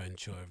consequence of going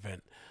to your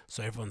event.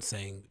 So everyone's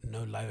saying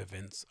no live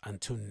events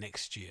until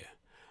next year,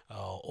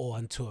 or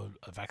until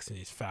a vaccine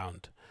is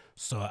found.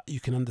 So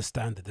you can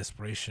understand the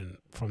desperation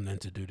from them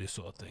to do this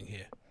sort of thing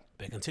here.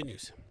 But it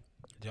continues.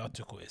 The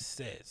article, it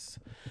says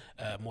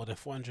more than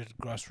 400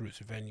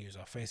 grassroots venues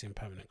are facing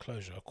permanent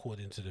closure,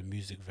 according to the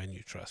Music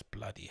Venue Trust.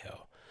 Bloody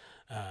hell.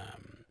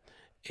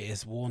 It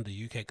has warned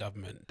the UK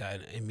government that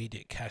an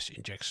immediate cash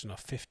injection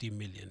of 50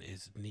 million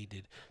is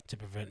needed to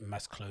prevent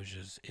mass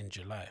closures in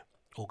July,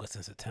 August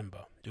and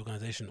September. The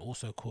organisation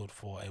also called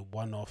for a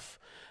one-off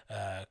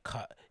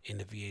cut in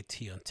the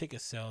VAT on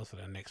ticket sales for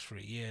the next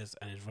 3 years,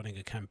 and is running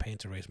a campaign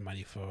to raise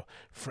money for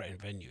threatened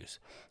venues.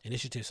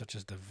 Initiatives such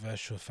as the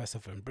virtual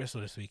festival in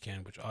Bristol this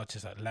weekend, which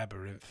artists like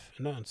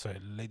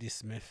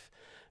Ladysmith,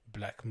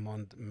 Black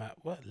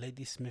Mambuza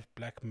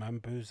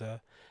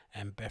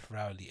and Beth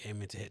Rowley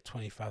aiming to hit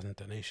 20,000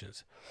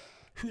 donations.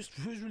 Who's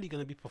really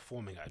going to be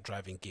performing at a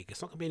driving gig?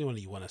 It's not going to be anyone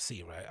that you want to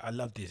see, right? I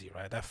love Dizzy,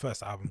 right? That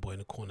first album, Boy in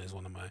the Corner, is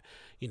one of my,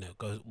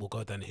 will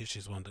go down in history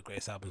as one of the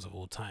greatest albums of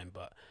all time.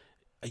 But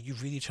are you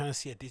really trying to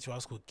see a Dizzy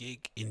Rascal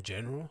gig in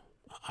general?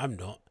 I'm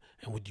not.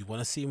 And would you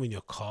want to see him in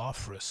your car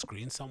for a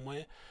screen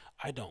somewhere?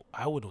 I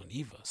wouldn't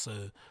either.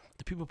 So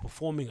the people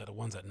performing are the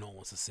ones that no one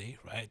wants to see,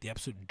 right? The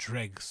absolute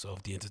dregs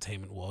of the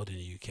entertainment world in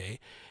the UK.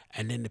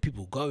 And then the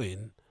people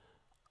going,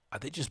 are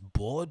they just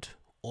bored?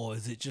 Or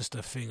is it just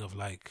a thing of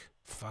like,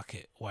 fuck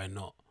it, why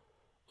not?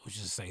 Which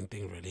is the same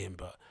thing really.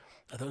 But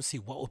I don't see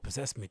what would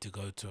possess me to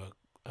go to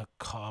a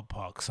car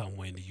park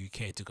somewhere in the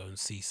UK to go and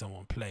see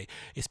someone play.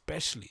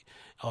 Especially,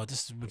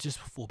 just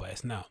before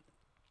bias now,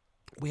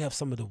 we have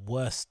some of the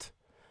worst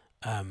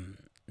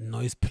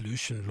noise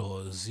pollution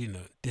laws,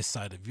 this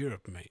side of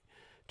Europe, mate.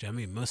 Do you know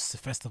what I mean? Most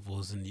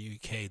festivals in the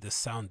UK, the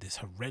sound is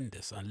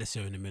horrendous unless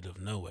you're in the middle of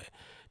nowhere.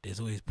 There's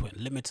always putting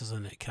limiters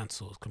on it,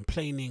 cancels,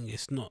 complaining.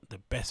 It's not the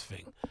best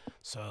thing.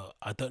 So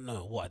I don't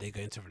know, what are they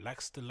going to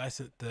relax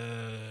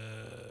the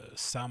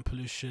sound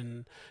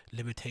pollution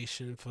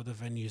limitation for the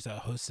venues that are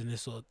hosting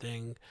this sort of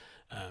thing?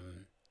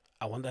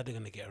 I wonder how they're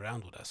going to get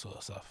around all that sort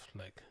of stuff.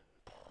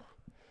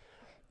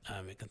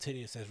 It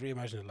continues, it says,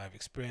 reimagine the live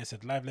experience.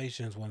 Said Live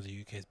Nation is one of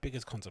the UK's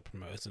biggest concert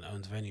promoters and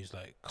owns venues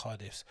like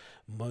Cardiff's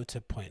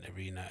Motor Point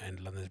Arena and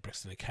London's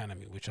Brixton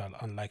Academy, which are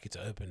unlikely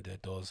to open their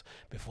doors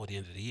before the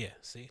end of the year.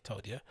 See,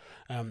 told you.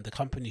 The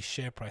company's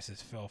share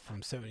prices fell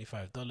from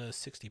 $75,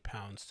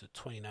 £60 to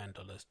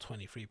 $29,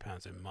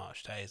 £23 in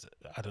March. That is,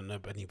 I don't know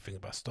anything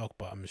about stock,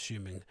 but I'm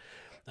assuming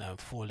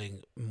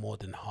falling more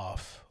than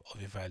half of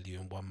your value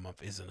in 1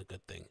 month isn't a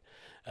good thing.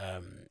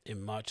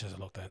 In March, as the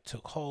lockdown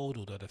took hold,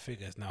 although the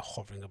figure is now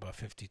hovering about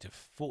 40 to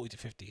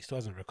 50, it still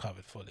hasn't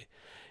recovered fully.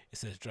 It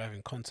says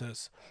driving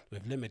concerts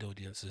with limited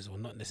audiences will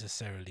not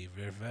necessarily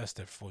reverse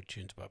their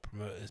fortunes, but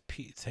promoters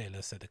Peter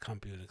Taylor said the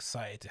company was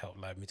excited to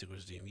help live music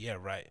resume. Yeah,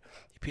 right.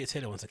 Peter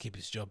Taylor wants to keep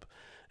his job.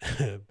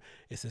 It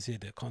says here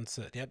the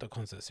outdoor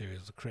concert series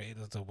was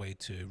created as a way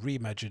to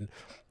reimagine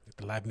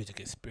the live music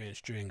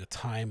experience during a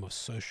time of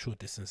social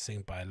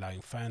distancing by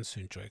allowing fans to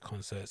enjoy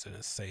concerts in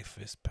the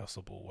safest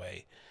possible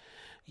way.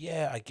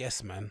 Yeah, I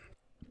guess, man.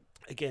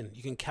 Again,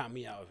 you can count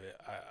me out of it.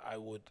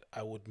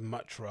 I would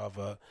much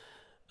rather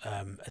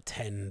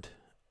attend.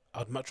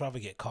 I'd much rather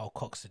get Carl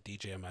Cox to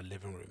DJ in my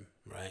living room,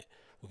 right,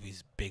 with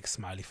his big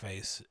smiley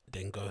face,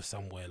 than go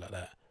somewhere like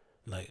that.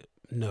 Like,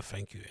 no,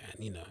 thank you.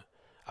 And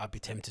I'd be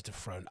tempted to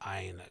throw an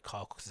iron at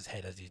Carl Cox's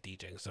head as he's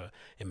DJing. So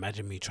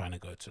imagine me trying to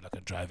go to like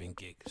a driving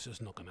gig. It's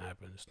just not gonna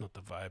happen. It's not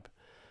the vibe.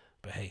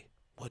 But hey,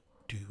 what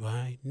do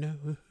I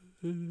know?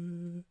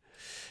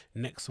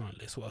 Next on the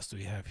list, what else do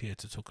we have here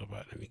to talk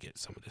about? Let me get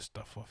some of this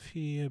stuff off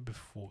here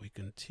before we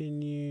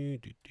continue.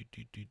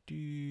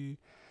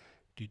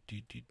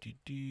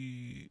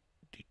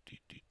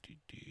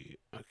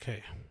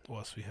 Okay, what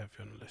else we have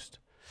here on the list?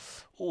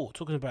 Oh,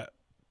 talking about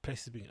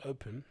places being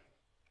open,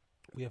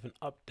 we have an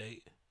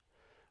update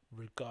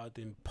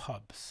regarding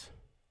pubs.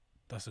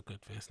 That's a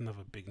good thing. It's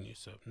another big news.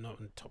 So not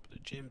on top of the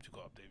gyms, we've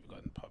got update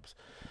regarding pubs.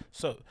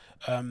 So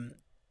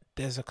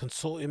there's a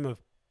consortium of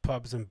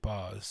pubs and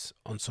bars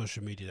on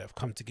social media that have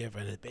come together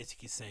and they're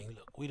basically saying,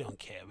 look, we don't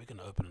care, we're going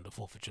to open on the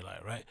 4th of July,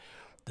 right?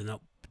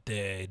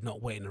 They're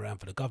not waiting around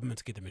for the government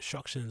to give them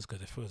instructions,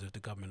 because it feels as if the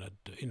government are,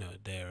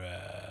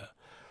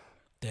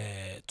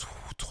 they're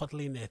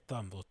twiddling their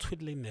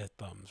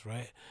thumbs,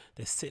 right?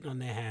 They're sitting on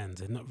their hands.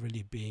 They're not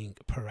really being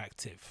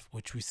proactive,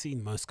 which we've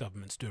seen most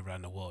governments do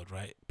around the world,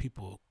 right?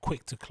 People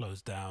quick to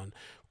close down,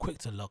 quick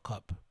to lock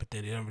up, but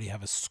then they don't really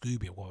have a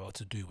Scooby of what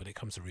to do when it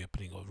comes to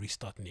reopening or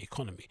restarting the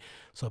economy.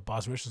 So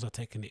bars and restaurants are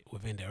taking it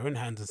within their own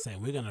hands and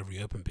saying, we're going to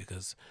reopen,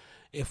 because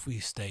if we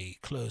stay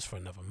closed for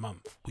another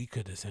month, we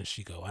could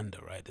essentially go under,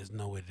 right? There's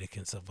no way they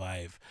can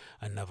survive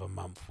another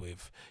month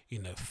with,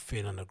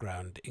 thin on the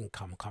ground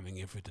income coming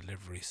in through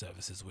delivery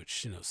services,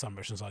 which, some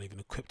restaurants aren't even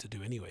equipped to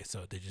do anyway.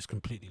 So they're just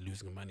completely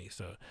losing money.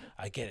 So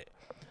I get it.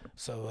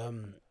 So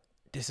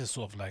this is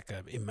sort of like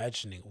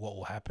imagining what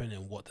will happen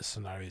and what the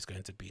scenario is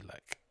going to be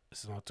like.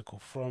 This is an article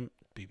from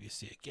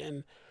BBC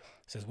again.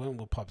 It says, when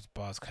will pubs,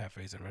 bars,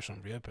 cafes and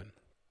restaurants reopen?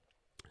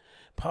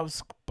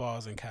 Pubs,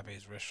 bars and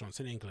cafes,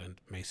 restaurants in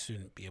England may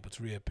soon be able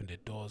to reopen their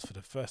doors for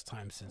the first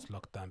time since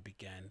lockdown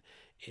began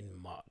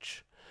in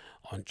March.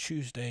 On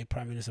Tuesday,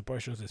 Prime Minister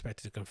Boris Johnson is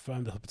expected to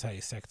confirm the hospitality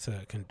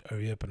sector can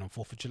reopen on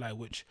 4th of July,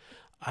 which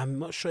I'm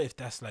not sure if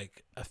that's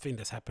like a thing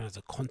that's happened as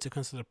a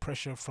consequence of the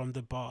pressure from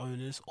the bar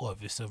owners, or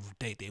if it's a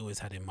date they always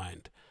had in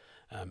mind.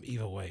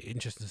 Either way,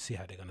 interesting to see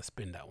how they're going to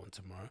spin that one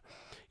tomorrow.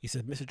 He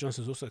said Mr.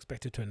 Johnson is also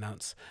expected to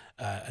announce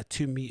a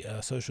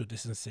 2-meter social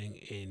distancing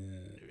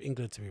in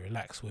England to be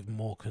relaxed with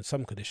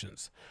some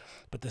conditions.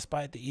 But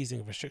despite the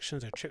easing of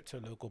restrictions, a trip to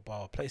a local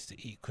bar or place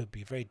to eat could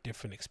be a very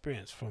different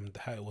experience from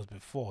how it was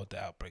before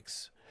the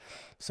outbreaks.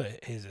 So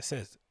here's it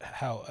says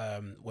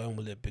when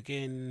will it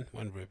begin?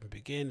 When will it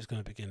begin? It's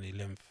going to begin the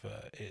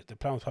 11th. The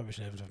plan was published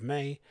on the 11th of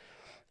May.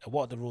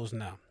 What are the rules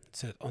now? It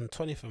said on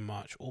 20th of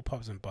March, all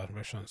pubs and bars and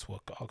restaurants were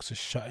asked to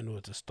shut in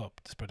order to stop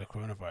the spread of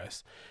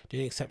coronavirus. The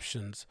only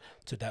exceptions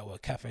to that were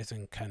cafes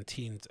and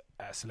canteens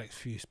at select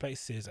few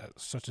places,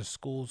 such as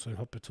schools and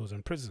hospitals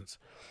and prisons.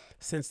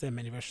 Since then,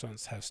 many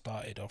restaurants have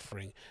started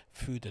offering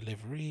food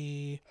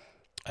delivery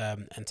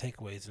and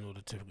takeaways in order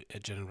to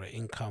generate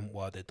income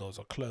while their doors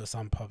are closed.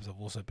 Some pubs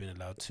have also been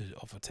allowed to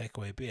offer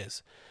takeaway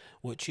beers,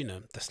 which,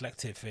 the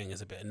selective thing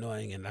is a bit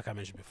annoying. And like I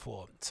mentioned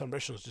before, some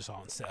restaurants just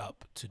aren't set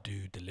up to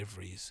do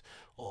deliveries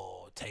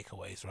or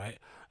takeaways, right?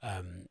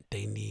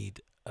 They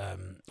need,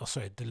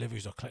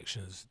 deliveries or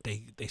collections.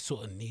 They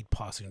sort of need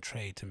passing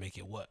trade to make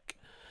it work.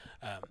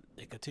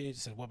 They continue to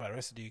say, what about the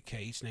rest of the UK?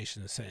 Each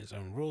nation has set its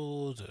own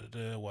rules.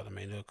 What are the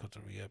main locals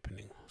are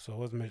reopening? So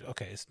what's the measure?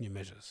 Okay, it's new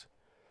measures.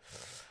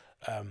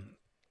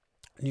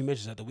 New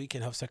measures at the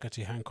weekend. Health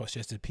Secretary Hancock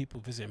suggested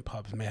people visiting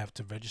pubs may have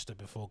to register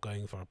before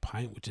going for a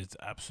pint, which is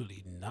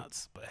absolutely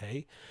nuts. But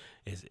hey,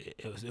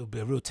 it'll be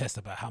a real test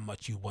about how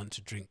much you want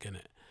to drink in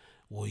it.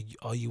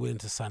 Are you willing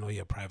to sign away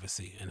your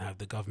privacy and have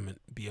the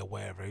government be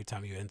aware of every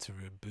time you enter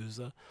a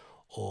boozer?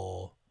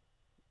 Or,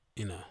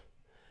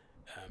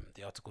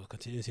 the article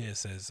continues here. It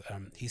says,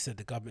 he said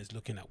the government is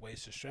looking at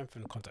ways to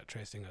strengthen contact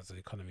tracing as the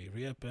economy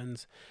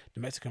reopens. The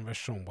Mexican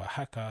restaurant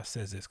Oaxaca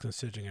says it's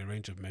considering a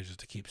range of measures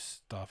to keep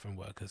staff and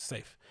workers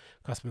safe.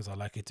 Customers are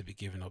likely to be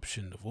given an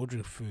option of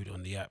ordering food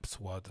on the apps,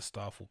 while the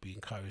staff will be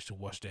encouraged to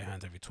wash their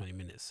hands every 20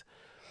 minutes.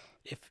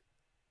 If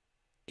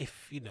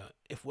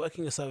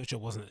working a service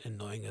job wasn't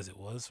annoying as it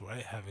was,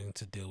 right, having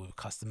to deal with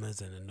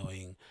customers and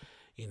annoying,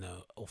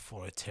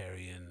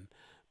 authoritarian,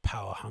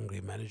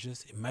 power-hungry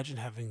managers, imagine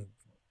having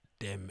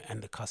them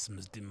and the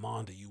customers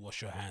demand that you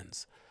wash your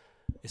hands.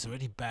 It's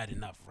already bad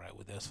enough, right,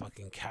 with those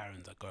fucking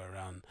Karens that go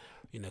around,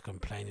 you know,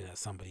 complaining that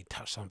somebody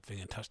touched something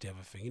and touched the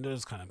other thing. You know,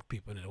 those kind of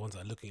people, the ones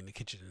that are looking in the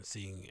kitchen and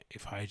seeing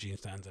if hygiene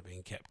standards are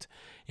being kept.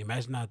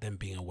 Imagine now them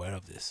being aware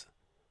of this.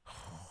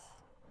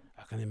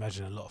 I can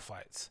imagine a lot of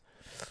fights.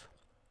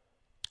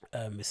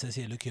 It says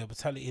here, look, your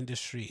hospitality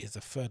industry is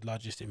the third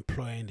largest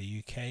employer in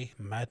the UK.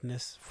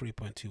 Madness,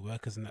 3.2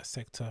 workers in that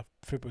sector,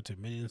 3.2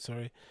 million,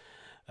 sorry.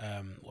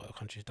 What the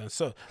country's done.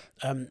 So,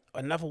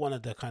 another one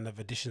of the kind of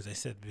additions they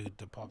said with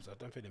the pubs, I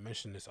don't think they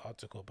mentioned this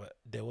article, but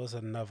there was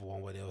another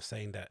one where they were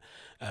saying that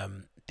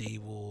they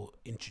will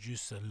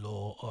introduce a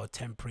law or a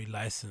temporary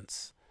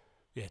license.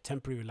 Yeah,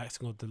 temporary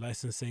relaxing of the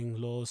licensing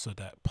laws so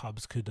that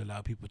pubs could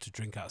allow people to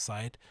drink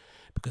outside,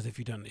 because if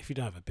you don't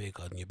have a beer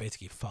garden, you're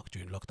basically fucked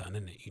during lockdown,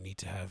 isn't it? You need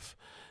to have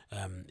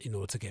in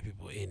order to get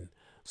people in.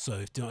 So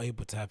if you're not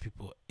able to have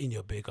people in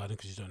your beer garden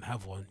because you don't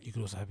have one, you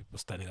can also have people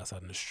standing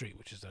outside on the street,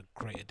 which is a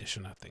great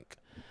addition, I think.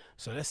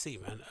 So let's see,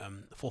 man.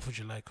 4th of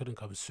July couldn't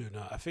come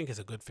sooner. I think it's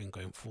a good thing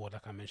going forward,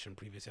 like I mentioned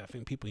previously. I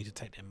think people need to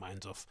take their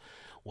minds off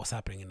what's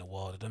happening in the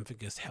world. I don't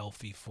think it's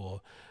healthy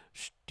for,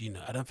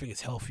 I don't think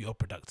it's healthy or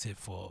productive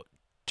for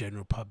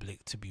general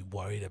public to be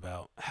worried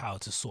about how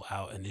to sort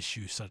out an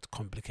issue such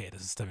complicated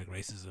as systemic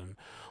racism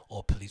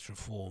or police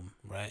reform,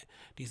 right?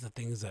 These are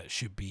things that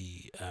should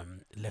be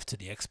left to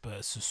the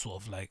experts to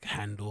sort of like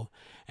handle,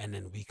 and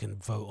then we can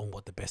vote on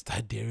what the best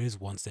idea is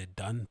once they're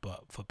done.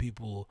 But for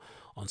people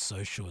on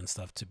social and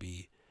stuff to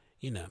be,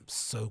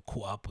 so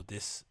caught up with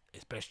this,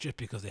 especially just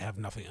because they have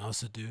nothing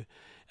else to do,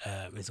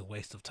 is a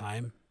waste of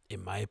time.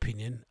 In my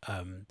opinion,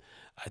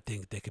 I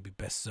think they could be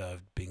best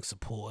served being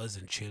supporters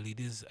and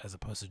cheerleaders as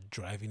opposed to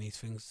driving these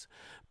things.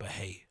 But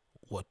hey,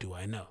 what do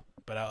I know?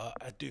 But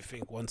I do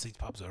think once these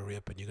pubs are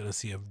reopened, you're going to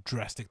see a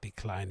drastic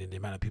decline in the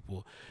amount of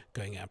people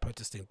going out and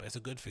protesting. But it's a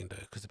good thing, though,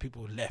 because the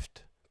people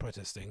left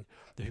protesting,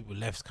 the people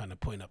left kind of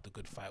putting up the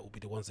good fight, will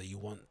be the ones that you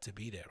want to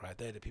be there, right?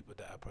 They're the people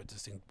that are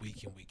protesting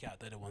week in, week out.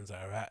 They're the ones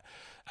that are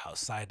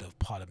outside of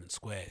Parliament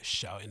Square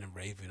shouting and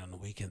raving on the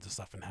weekends and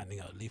stuff and handing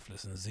out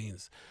leaflets and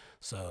zines.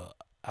 So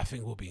I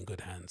think we'll be in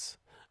good hands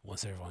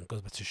once everyone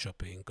goes back to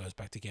shopping, goes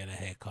back to getting a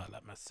haircut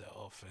like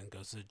myself, and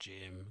goes to the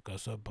gym,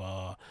 goes to a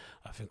bar.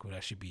 I think we'll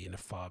actually be in a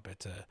far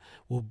better.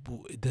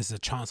 There's a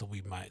chance that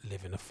we might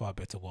live in a far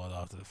better world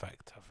after the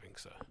fact. I think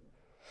so.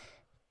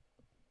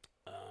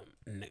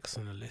 Next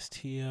on the list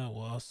here,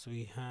 what else do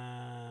we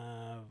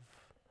have?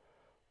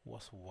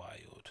 What's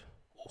wild?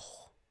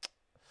 Oh.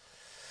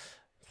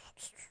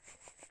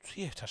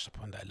 Yeah, touched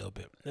upon that a little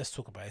bit. Let's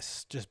talk about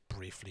it just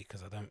briefly,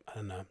 because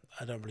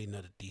I don't really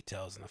know the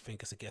details, and I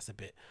think it gets a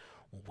bit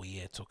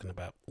weird talking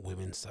about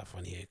women stuff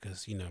on here,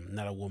 because I'm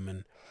not a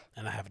woman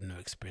and I have no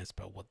experience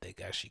about what they're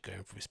actually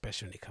going through,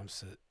 especially when it comes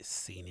to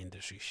scene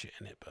industry shit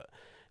in it. But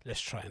let's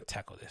try and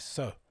tackle this.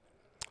 So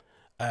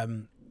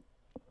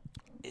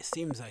it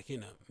seems like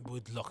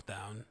with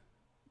lockdown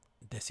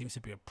there seems to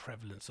be a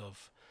prevalence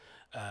of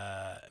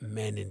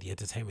men in the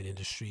entertainment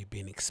industry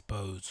being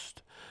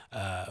exposed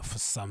for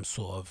some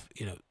sort of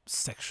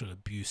sexual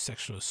abuse,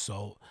 sexual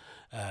assault,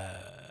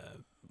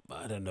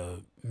 I don't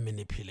know,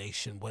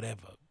 manipulation,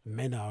 whatever.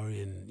 Men are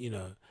in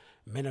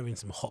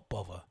some hot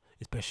bother,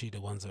 especially the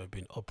ones that have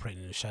been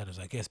operating in the shadows,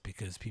 I guess,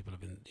 because people have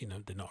been,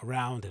 they're not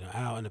around, they're not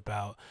out and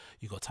about.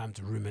 You got time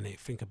to ruminate,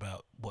 think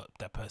about what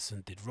that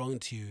person did wrong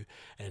to you.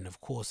 And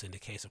of course, in the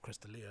case of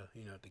Crystalia,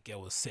 the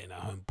girl was sitting at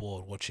home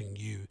bored watching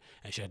you,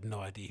 and she had no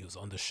idea he was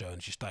on the show,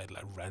 and she started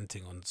like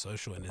ranting on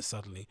social, and then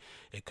suddenly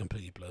it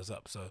completely blows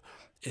up. So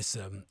it's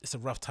a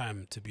rough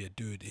time to be a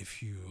dude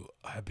if you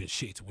have been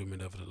shitty to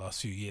women over the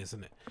last few years,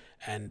 isn't it?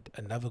 And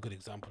another good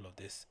example of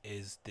this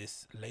is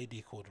this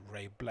lady called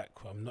Ray Black,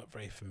 who I'm not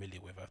very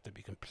familiar with, I have to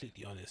be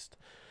completely honest,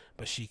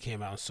 but she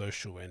came out on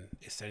social and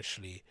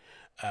essentially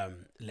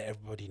let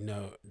everybody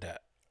know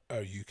that a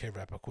UK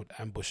rapper called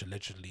Ambush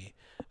allegedly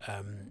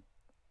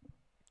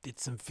did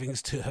some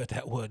things to her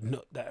that were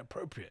not that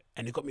appropriate.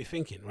 And it got me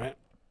thinking, right?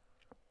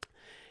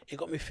 It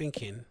got me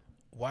thinking,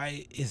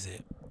 why is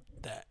it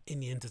that in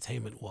the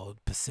entertainment world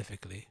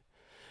specifically,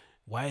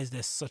 why is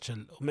there such a,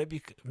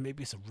 maybe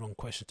it's a wrong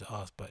question to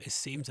ask, but it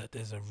seems that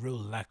there's a real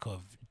lack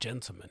of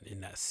gentlemen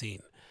in that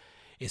scene,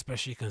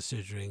 especially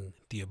considering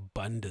the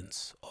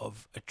abundance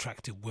of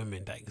attractive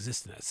women that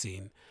exist in that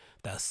scene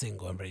that are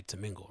single and ready to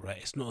mingle, right?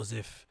 It's not as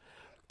if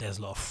there's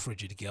a lot of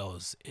frigid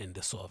girls in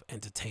the sort of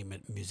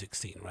entertainment music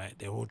scene, right?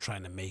 They're all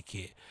trying to make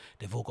it.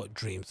 They've all got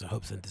dreams and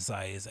hopes and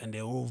desires, and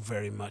they're all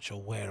very much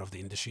aware of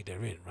the industry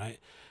they're in, right?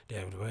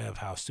 They're aware of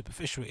how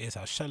superficial it is,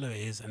 how shallow it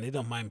is, and they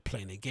don't mind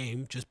playing a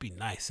game. Just be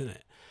nice,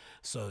 innit?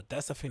 So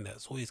that's the thing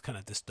that's always kind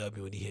of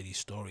disturbing when you hear these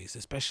stories,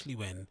 especially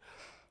when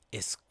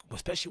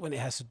it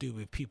has to do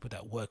with people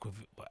that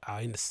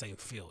are in the same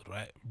field,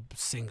 right?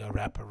 Singer,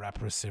 rapper,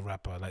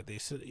 like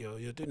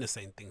you're doing the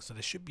same thing. So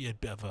there should be a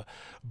bit of a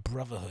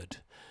brotherhood,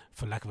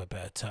 for lack of a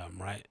better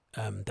term, right?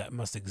 That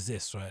must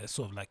exist, right? It's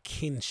sort of like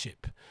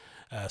kinship,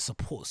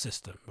 support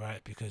system,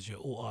 right? Because you're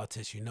all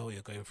artists, you know what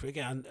you're going through.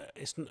 Again,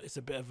 it's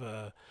a bit of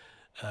a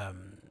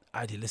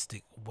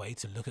idealistic way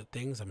to look at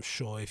things. I'm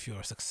sure if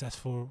you're a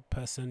successful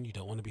person, you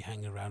don't want to be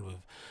hanging around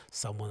with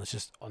someone that's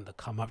just on the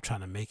come up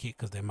trying to make it,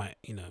 because they might,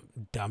 you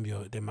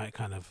know, they might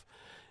kind of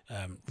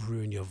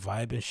ruin your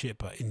vibe and shit.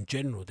 But in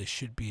general, there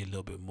should be a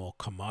little bit more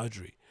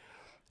camaraderie.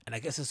 And I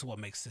guess this is what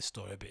makes this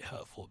story a bit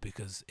hurtful,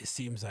 because it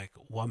seems like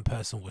one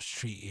person was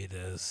treated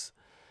as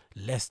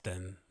less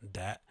than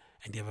that,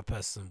 and the other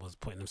person was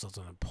putting themselves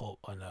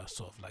on a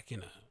sort of like, you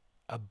know,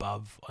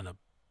 above, on a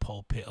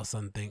pulpit or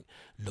something,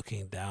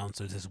 looking down.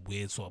 So there's this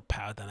weird sort of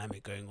power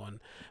dynamic going on.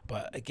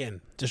 But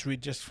again,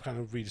 just kind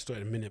of read the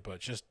story in a minute, but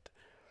just,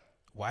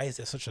 why is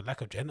there such a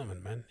lack of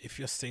gentlemen, man? If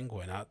you're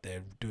single and out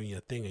there doing your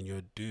thing and you're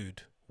a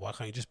dude, why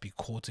can't you just be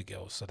cool to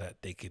girls so that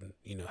they can,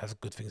 you know, have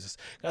good things?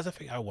 That's the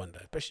thing I wonder,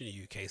 especially in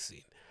the UK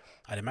scene.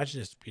 I'd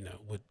imagine it's, you know,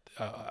 with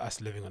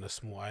us living on a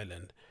small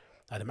island,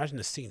 I'd imagine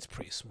the scene's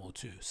pretty small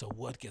too. So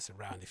word gets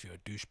around if you're a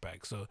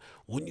douchebag. So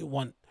wouldn't you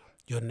want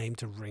your name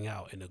to ring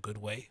out in a good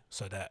way,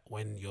 so that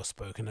when you're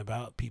spoken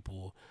about,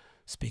 people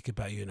speak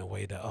about you in a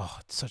way that, oh,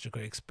 it's such a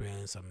great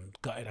experience, I'm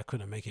gutted I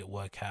couldn't make it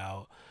work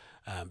out,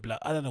 but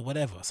I don't know,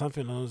 whatever,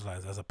 something along those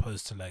lines, as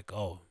opposed to like,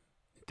 oh,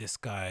 this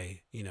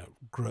guy, you know,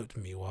 groped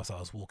me whilst I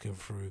was walking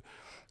through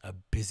a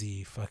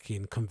busy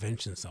fucking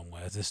convention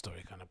somewhere, as this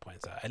story kind of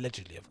points out.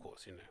 Allegedly, of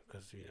course, you know,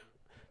 because, you know,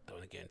 don't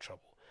want to get in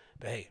trouble.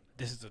 But hey,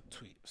 this is a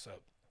tweet. So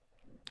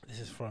this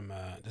is from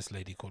this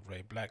lady called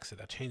Ray Black. Said,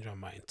 I changed my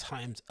mind.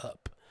 Time's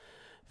up.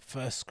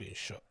 First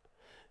screenshot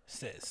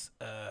says,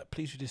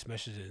 please read this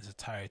message in its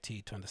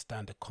entirety to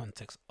understand the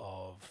context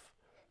of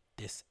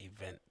this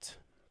event,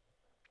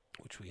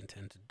 which we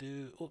intend to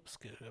do. Oops,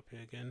 get it up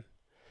here again.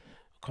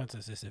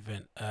 Context of this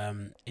event.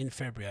 In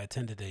February, I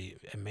attended a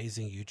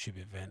amazing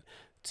YouTube event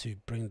to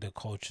bring the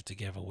culture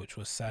together, which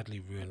was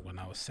sadly ruined when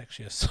I was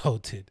sexually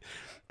assaulted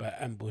by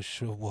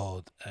Ambush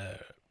World.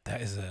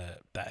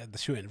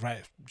 She went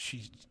right.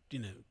 She, you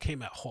know,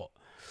 came out hot.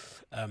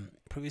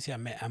 Previously I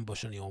met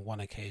Ambush only on one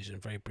occasion,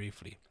 very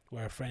briefly,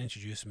 where a friend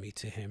introduced me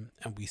to him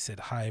and we said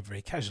hi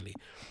very casually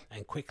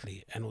and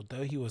quickly, and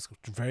although he was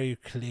very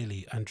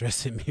clearly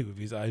undressing me with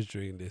his eyes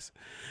during this,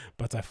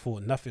 but I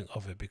thought nothing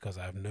of it because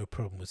I have no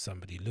problem with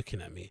somebody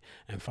looking at me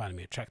and finding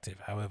me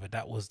attractive. However,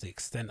 that was the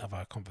extent of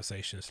our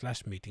conversation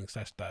 / meeting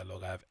 /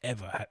 dialogue I've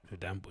ever had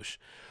with Ambush.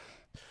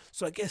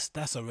 So I guess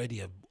that's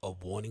already a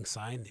warning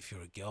sign. If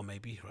you're a girl,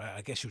 maybe, right?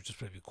 I guess you'll just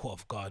probably be caught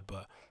off guard,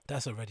 but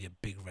that's already a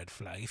big red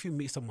flag. If you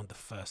meet someone the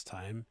first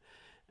time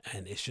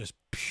and it's just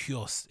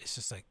pure, it's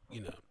just like,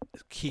 you know,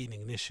 key in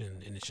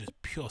ignition and it's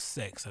just pure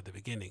sex at the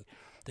beginning,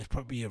 there's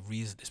probably a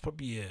reason, it's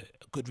probably a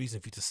good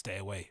reason for you to stay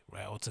away,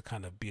 right? Or to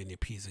kind of be on your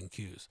P's and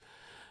Q's.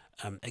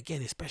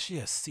 Again, especially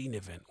a scene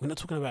event. We're not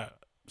talking about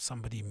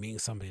somebody meeting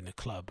somebody in a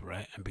club,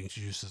 right, and being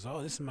introduced as,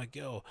 oh, this is my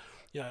girl,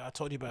 yeah, I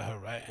told you about her,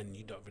 right, and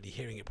you're not really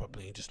hearing it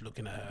properly, you're just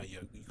looking at her,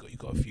 you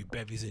got a few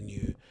bevies in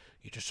you,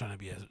 you're just trying to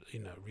be a, you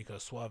know, Rico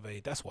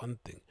Suave. That's one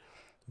thing,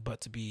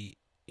 but to be,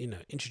 you know,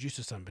 introduced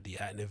to somebody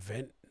at an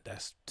event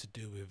that's to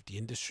do with the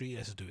industry,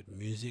 that's to do with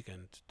music,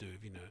 and to do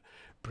with, you know,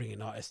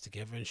 bringing artists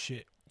together and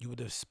shit, you would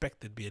have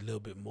expected to be a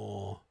little bit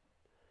more,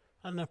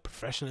 I don't know,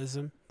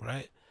 professionalism,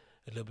 right?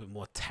 A little bit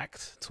more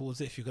tact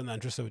towards it. If you're gonna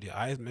undress over your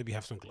eyes, maybe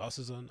have some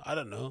glasses on, I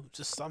don't know,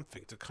 just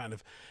something to kind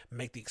of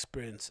make the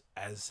experience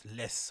as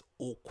less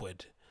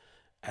awkward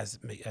as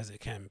it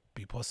can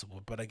be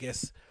possible. But I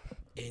guess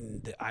in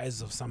the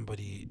eyes of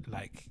somebody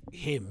like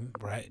him,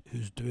 right,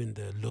 who's doing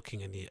the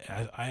looking and the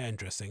eye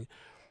undressing,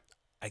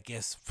 I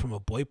guess from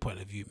a boy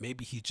point of view,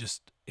 maybe he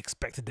just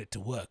expected it to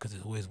work because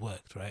it always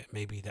worked, right?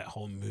 Maybe that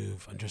whole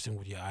move, undressing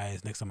with your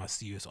eyes, next time I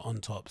see you it's on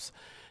tops,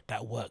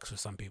 that works for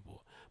some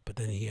people. But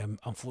then he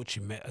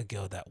unfortunately met a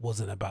girl that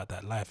wasn't about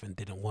that life and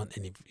didn't want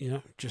any, you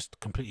know, just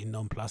completely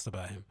nonplussed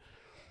about him.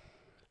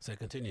 So it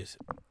continues.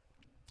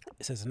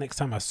 It says, the next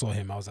time I saw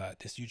him, I was at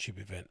this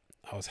YouTube event.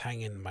 I was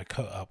hanging my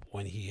coat up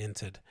when he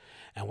entered,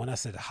 and when I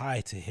said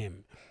hi to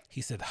him, he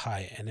said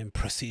hi and then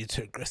proceeded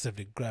to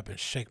aggressively grab and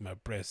shake my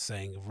breast,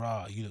 saying,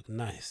 "Rah, you look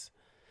nice,"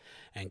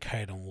 and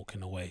carried on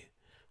walking away,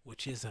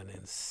 which is an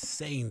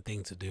insane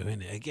thing to do,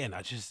 isn't it? Again,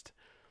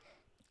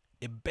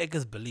 it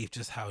beggars belief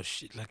just how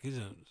shit, like, you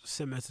know,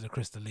 similar to the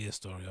Chris D'Elia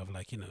story of,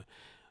 like, you know,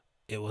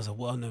 it was a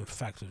well-known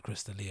fact with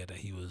Chris D'Elia that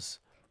he was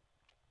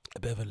a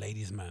bit of a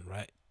ladies' man,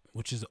 right?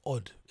 Which is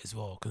odd as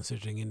well,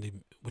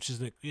 considering which is,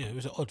 like, you know, it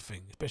was an odd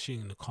thing, especially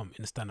in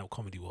the stand-up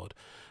comedy world.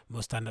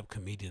 Most stand-up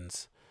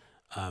comedians,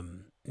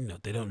 you know,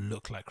 they don't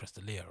look like Chris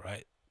D'Elia,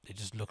 right? They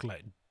just look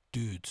like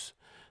dudes.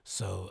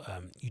 So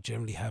you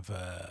generally have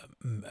a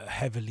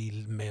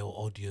heavily male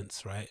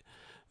audience, right?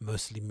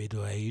 Mostly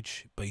middle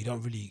age, but you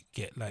don't really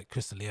get like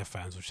Chris D'Elia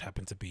fans, which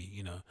happen to be,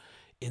 you know,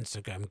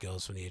 Instagram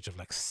girls from the age of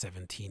like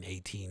 17,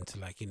 18 to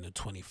like, you know,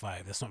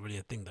 25. That's not really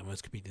a thing that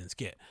most comedians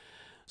get.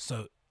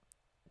 So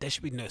there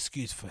should be no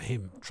excuse for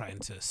him trying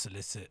to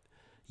solicit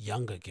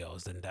younger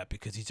girls than that,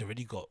 because he's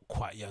already got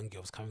quite young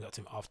girls coming up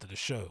to him after the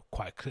show,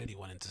 quite clearly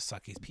wanting to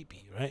suck his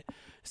pee-pee, right?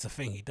 It's a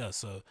thing he does.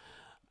 So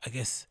I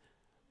guess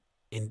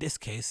in this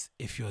case,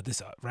 if you're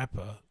this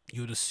rapper,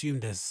 you would assume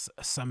there's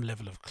some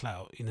level of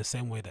clout in the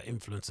same way that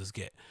influencers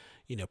get,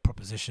 you know,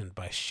 propositioned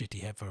by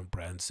shitty headphone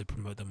brands to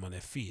promote them on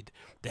their feed.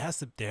 There has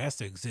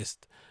to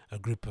exist a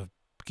group of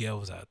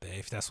girls out there,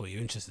 if that's what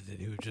you're interested in,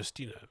 who just,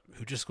 you know,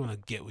 who just gonna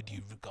get with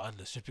you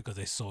regardless, just because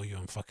they saw you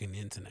on fucking the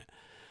internet.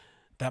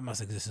 That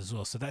must exist as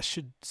well. So that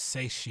should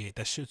satiate,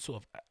 that should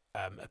sort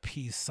of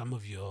appease some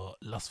of your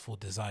lustful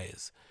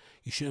desires.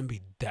 You shouldn't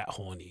be that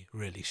horny,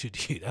 really,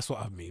 should you? That's what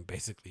I mean,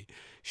 basically.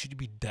 Should you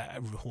be that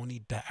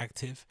horny, that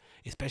active,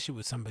 especially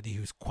with somebody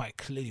who's quite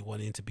clearly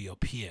wanting to be your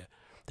peer?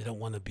 They don't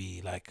want to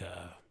be like,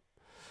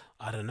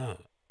 I don't know.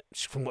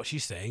 From what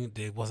she's saying,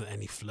 there wasn't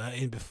any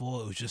flirting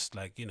before. It was just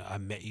like, you know, I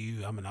met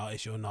you, I'm an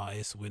artist, you're an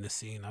artist, we're in the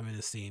scene, I'm in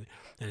the scene,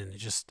 and then it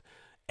just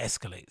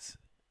escalates.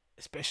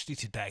 Especially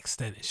to that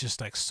extent, it's just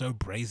like so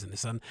brazen.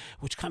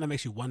 Which kind of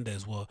makes you wonder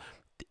as well,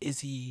 is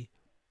he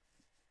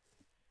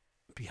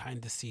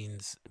behind the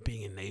scenes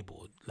being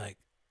enabled? Like,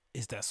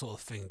 is that sort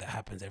of thing that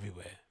happens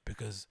everywhere?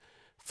 Because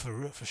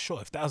for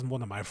sure, if that was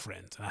one of my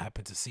friends and I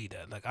happened to see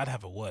that, like, I'd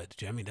have a word.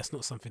 Do you know what I mean? That's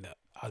not something that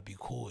I'd be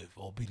cool with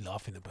or be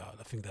laughing about.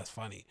 I think that's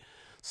funny.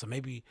 So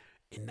maybe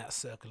in that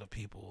circle of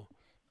people,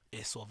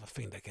 it's sort of a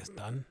thing that gets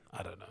done.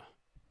 I don't know.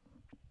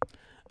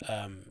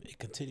 It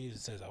continues.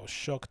 It says, I was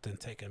shocked and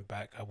taken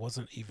back. I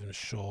wasn't even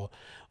sure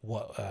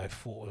what I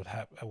thought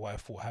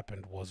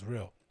happened was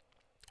real.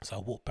 So I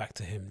walked back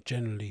to him,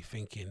 generally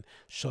thinking,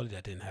 surely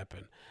that didn't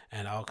happen,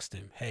 and I asked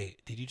him, hey,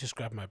 did you just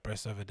grab my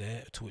breast over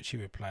there? To which he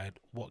replied,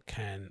 what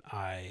can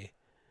I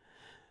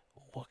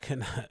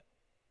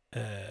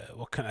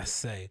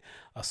say?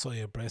 I saw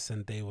your breasts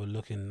and they were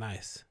looking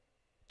nice.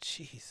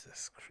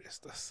 Jesus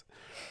Christ.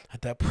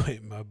 At that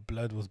point, my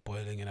blood was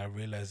boiling, and I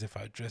realized if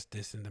I addressed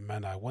this in the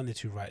manner I wanted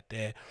to right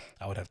there,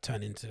 I would turn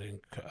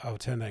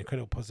that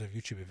incredible positive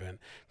YouTube event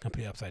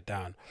completely upside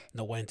down.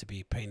 Not wanting to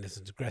be painted as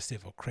an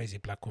aggressive or crazy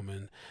black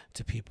woman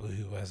to people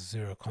who has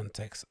zero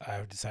context, I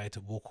have decided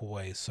to walk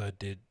away. So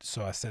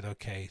I said,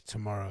 okay,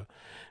 tomorrow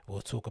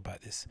we'll talk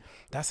about this.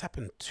 That's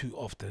happened too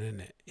often, isn't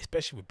it?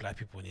 Especially with black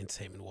people in the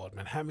entertainment world,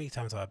 man. How many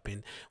times have I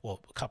been?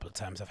 Well, a couple of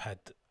times I've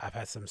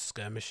had some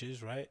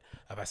skirmishes, right?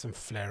 I've had some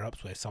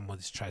flare-ups where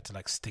someone's tried to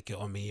like stick it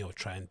on me or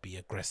try and be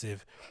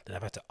aggressive, then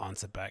I've had to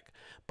answer back.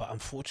 But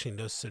unfortunately, in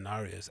those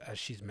scenarios, as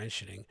she's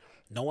mentioning,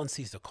 no one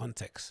sees the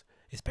context,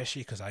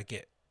 especially because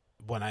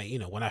when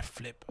I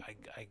flip,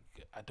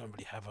 I don't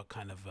really have a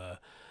kind of a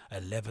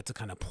lever to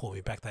kind of pull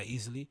me back that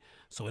easily.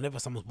 So whenever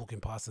someone's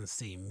walking past and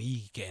seeing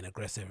me getting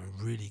aggressive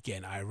and really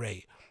getting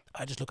irate,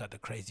 I just look at the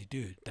crazy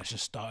dude that's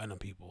just starting on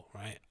people,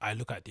 right? I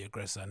look at the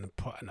aggressor and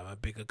I'm a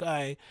bigger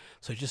guy,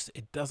 so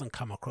it doesn't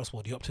come across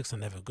well. The optics are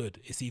never good.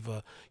 It's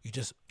either you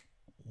just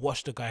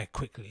wash the guy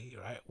quickly,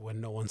 right,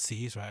 when no one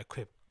sees, right, a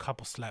quick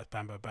couple slaps,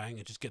 bang, bang, bang,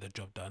 and just get the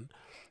job done,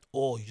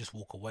 or you just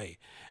walk away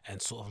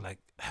and sort of like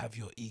have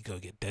your ego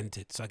get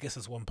dented. So I guess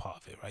that's one part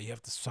of it, right? You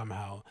have to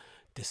somehow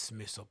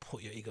dismiss or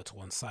put your ego to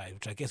one side,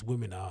 which I guess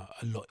women are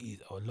a lot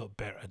easier or a lot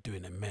better at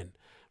doing than men,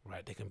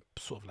 right? They can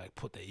sort of like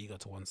put their ego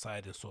to one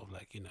side and sort of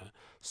like, you know,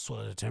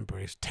 swallow the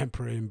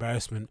temporary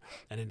embarrassment,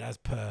 and then as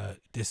per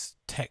this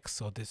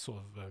text or this sort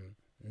of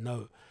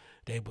note,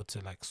 they're able to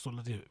like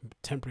swallow the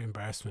temporary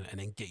embarrassment and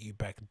then get you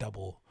back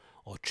double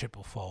or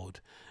triple fold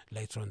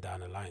later on down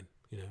the line.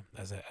 You know,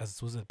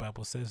 as was the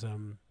Bible says,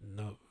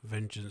 no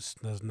vengeance,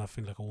 there's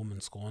nothing like a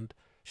woman scorned.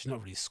 She's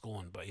not really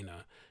scorned, but you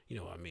know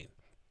what I mean.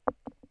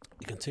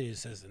 He continues,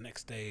 says, the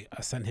next day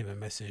I sent him a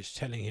message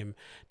telling him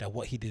that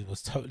what he did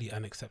was totally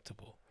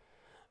unacceptable.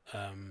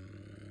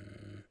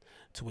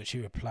 To which he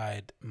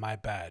replied, my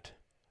bad.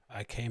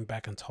 I came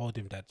back and told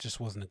him that just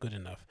wasn't good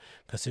enough,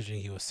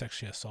 considering he was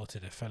sexually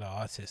assaulted a fellow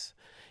artist.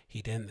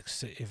 He then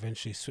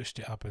eventually switched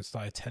it up and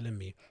started telling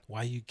me,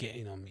 why are you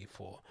getting on me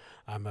for?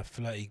 I'm a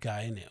flirty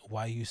guy, innit?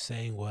 Why are you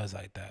saying words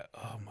like that?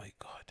 Oh my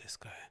God, this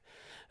guy.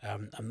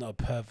 I'm not a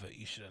pervert,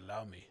 you should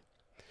allow me.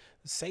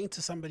 Saying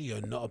to somebody you're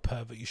not a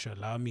pervert, you should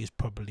allow me, is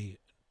probably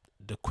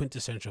the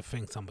quintessential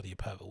thing somebody a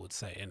pervert would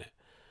say, innit?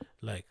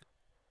 Like,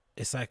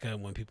 it's like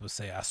when people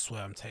say, I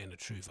swear I'm telling the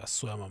truth, I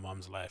swear my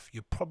mum's life.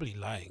 You're probably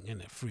lying,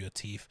 innit, through your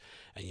teeth,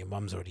 and your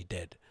mum's already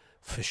dead,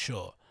 for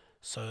sure.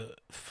 So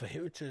for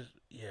him to,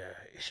 yeah,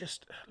 it's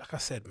just, like I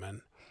said,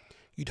 man,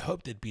 you'd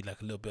hope there'd be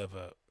like a little bit of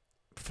a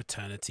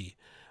fraternity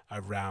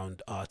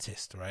around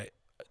artists, right?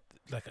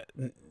 Like,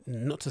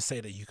 not to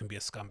say that you can be a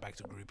scumbag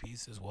to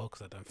groupies as well,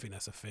 because I don't think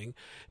that's a thing,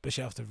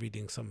 especially after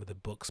reading some of the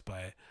books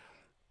by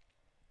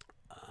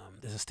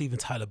there's a Steven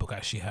Tyler book I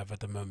actually have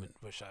at the moment,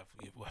 which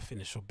I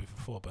finished a bit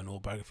before, but an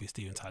autobiography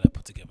Steven Tyler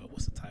put together.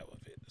 What's the title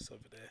of it? It's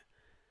over there.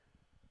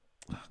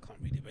 I can't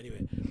read it, but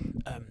anyway,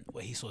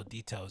 where he sort of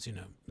details, you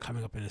know,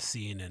 coming up in a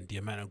scene and the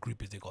amount of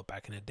groupies they got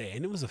back in the day.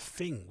 And it was a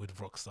thing with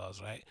rock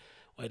stars, right,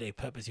 where they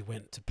purposely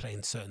went to play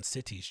in certain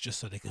cities just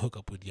so they can hook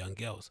up with young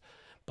girls.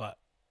 But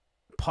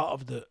part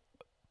of the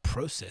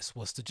process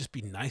was to just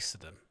be nice to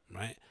them,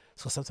 right?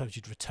 So sometimes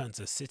you'd return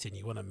to the city and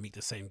you want to meet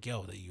the same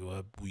girl that you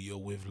were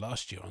with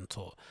last year on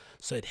tour.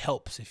 So it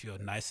helps if you're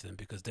nice to them,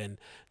 because then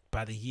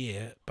by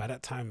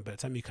that time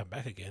you come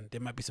back again, there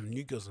might be some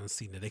new girls on the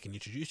scene that they can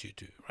introduce you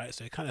to, right?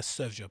 So it kind of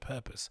serves your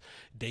purpose.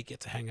 They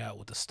get to hang out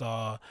with the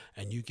star,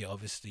 and you get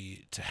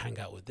obviously to hang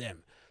out with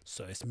them.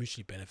 So it's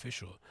mutually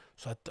beneficial.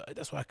 So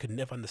that's why I could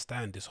never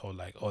understand this whole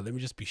like, oh, let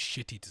me just be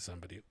shitty to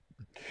somebody,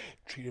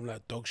 treat him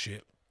like dog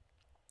shit.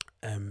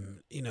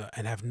 You know,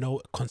 and have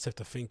no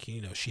concept of thinking,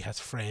 you know, she has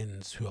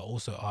friends who are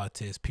also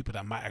artists, people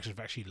that might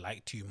actually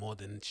liked you more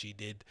than she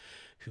did,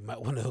 who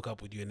might want to hook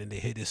up with you, and then they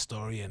hear this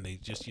story and they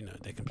just, you know,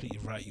 they completely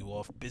write you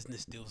off.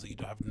 Business deals that you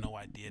don't have no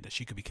idea that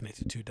she could be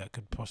connected to that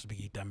could possibly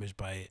be damaged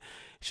by it.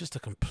 It's just a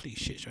complete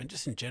shit show. And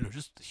just in general,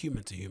 just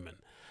human to human,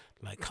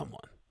 like, come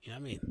on, you know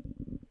what I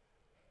mean?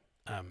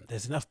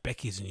 There's enough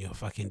Beckys in your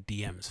fucking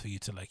DMs for you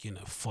to, like, you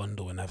know,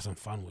 fondle and have some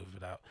fun with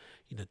without,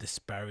 you know,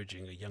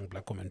 disparaging a young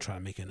black woman trying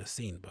to make it in a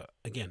scene. But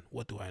again,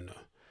 what do I know?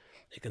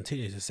 It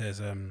continues. It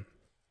says, I'm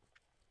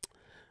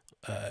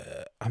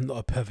not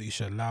a pervert, you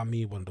should allow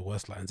me. One of the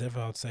worst lines ever,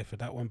 I'd say, for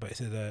that one. But it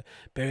says,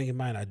 bearing in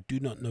mind I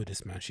do not know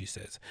this man, she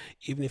says,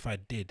 even if I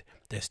did,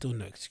 there's still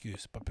no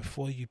excuse. But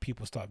before you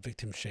people start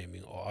victim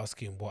shaming or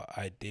asking what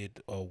I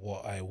did or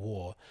what I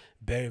wore,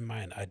 bear in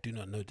mind I do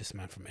not know this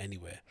man from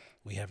anywhere.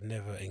 We have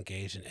never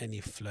engaged in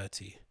any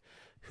flirty.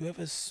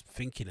 Whoever's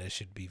thinking there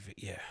should be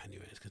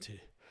anyway, let's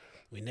continue.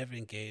 We never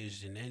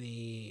engaged in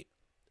any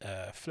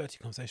flirty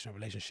conversation or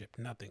relationship,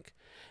 nothing.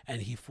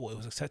 And he thought it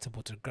was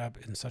acceptable to grab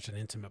in such an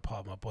intimate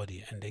part of my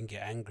body and then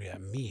get angry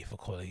at me for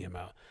calling him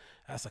out.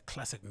 That's a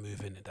classic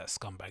move in that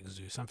scumbag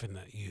zoo, something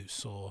that you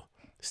saw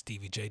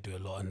Stevie J do a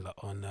lot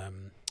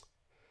on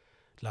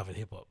Love and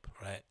Hip Hop,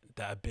 right?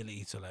 That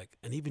ability to, like,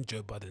 and even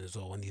Joe Budden as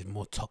well, in these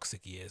more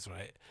toxic years,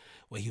 right,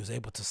 where he was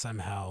able to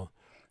somehow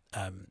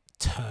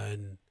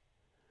turn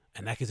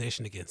an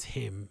accusation against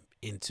him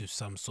into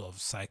some sort of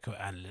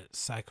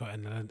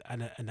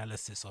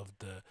psychoanalysis of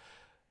the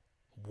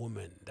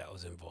woman that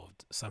was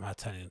involved, somehow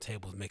turning the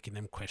tables, making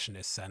them question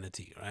their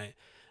sanity, right?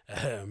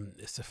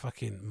 It's a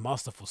fucking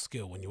masterful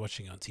skill when you're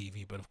watching it on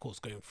TV, but of course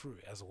going through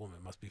it as a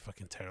woman must be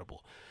fucking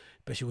terrible,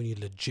 especially when you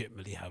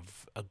legitimately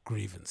have a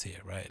grievance here,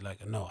 right?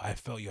 Like, no, I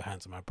felt your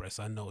hands on my breast,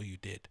 I know you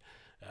did.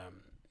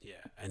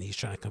 And he's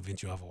trying to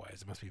convince you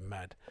otherwise. It must be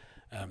mad.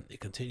 It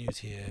continues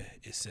here.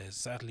 It says,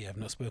 sadly, I've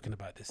not spoken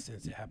about this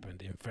since it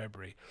happened in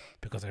February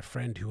because a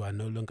friend who I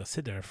no longer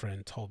consider a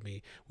friend told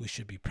me we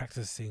should be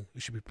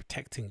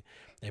protecting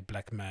a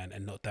black man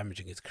and not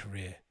damaging his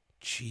career.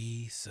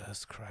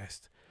 Jesus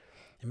Christ.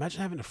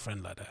 Imagine having a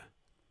friend like that.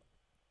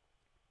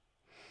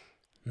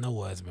 No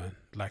words, man.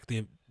 Like,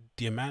 the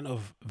amount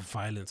of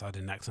violence I'd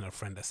enact on a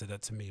friend that said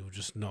that to me would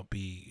just not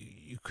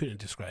be, you couldn't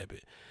describe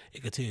it.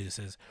 It continues, it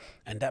says,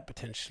 and that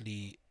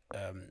potentially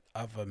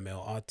other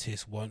male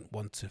artists won't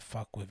want to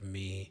fuck with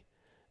me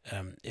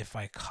if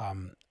I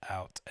come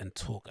out and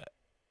talk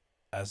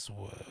as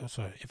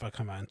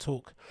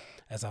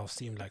I'll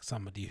seem like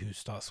somebody who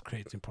starts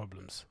creating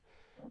problems.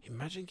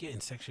 Imagine getting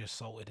sexually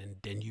assaulted and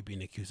then you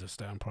being accused of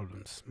starting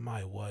problems.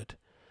 My word.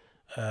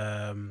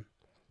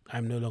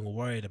 I'm no longer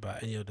worried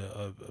about any of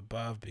the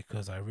above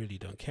because I really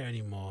don't care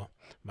anymore.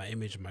 My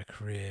image and my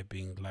career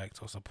being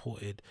liked or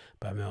supported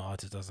by male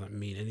artists doesn't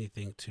mean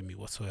anything to me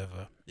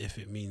whatsoever if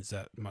it means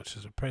that much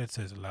as a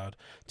predator is allowed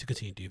to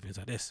continue doing things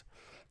like this.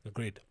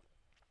 Agreed.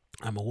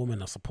 I'm a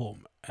woman. I support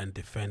and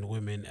defend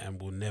women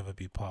and will never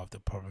be part of the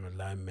problem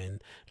allowing men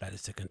like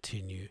this to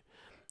continue.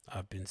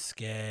 I've been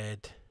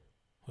scared.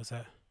 What's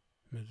that?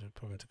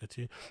 Problem to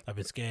continue. I've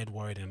been scared,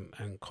 worried,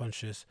 and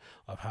conscious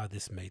of how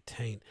this may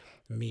taint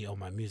me or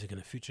my music in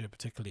the future,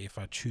 particularly if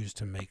I choose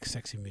to make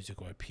sexy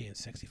music or appear in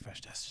sexy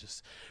fashion. That's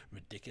just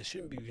ridiculous.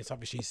 Shouldn't be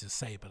something she needs to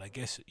say, but I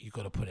guess you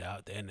got to put it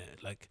out there,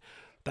 innit? Like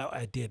that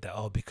idea that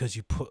because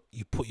you put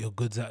your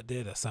goods out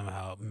there, that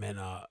somehow men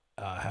are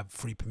have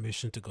free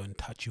permission to go and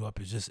touch you up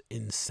is just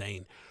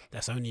insane.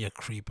 That's only a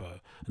creeper,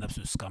 an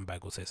absolute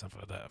scumbag will say something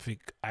like that. I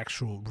think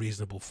actual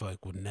reasonable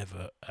folk would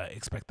never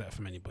expect that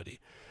from anybody.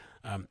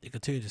 It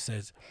continues, it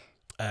says,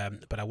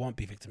 but I won't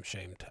be victim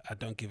shamed. I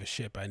don't give a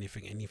shit about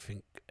anything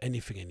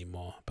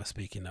anymore, but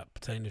speaking up,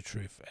 telling the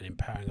truth and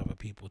empowering other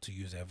people to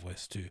use their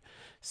voice too.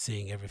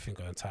 Seeing everything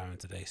going Tyrant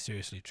today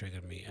seriously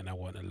triggered me, and I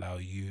won't allow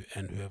you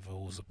and whoever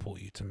will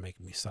support you to make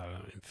me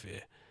silent in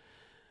fear.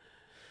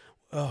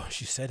 Oh,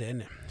 she said it,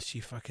 innit?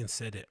 She fucking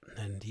said it.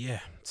 And yeah,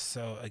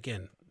 so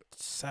again,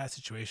 sad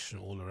situation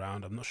all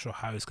around. I'm not sure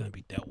how it's going to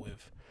be dealt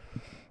with.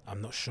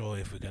 I'm not sure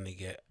if we're going to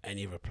get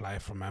any reply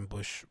from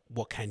Ambush.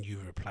 What can you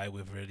reply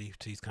with, really,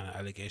 to these kind of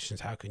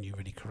allegations? How can you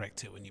really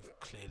correct it when you've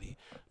clearly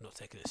not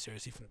taken it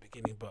seriously from the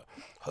beginning? But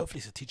hopefully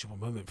it's a teachable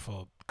moment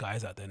for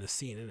guys out there in the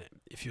scene, isn't it?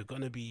 If you're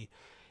going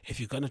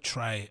to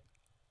try,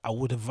 I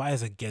would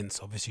advise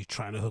against, obviously,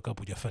 trying to hook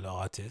up with your fellow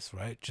artists,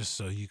 right? Just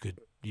so you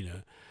could,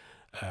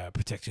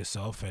 protect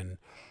yourself and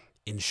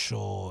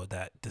ensure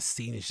that the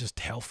scene is just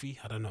healthy.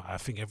 I don't know. I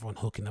think everyone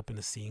hooking up in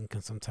the scene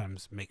can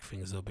sometimes make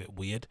things a little bit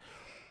weird.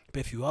 But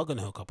if you are going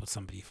to hook up with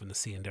somebody from the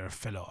scene and they're a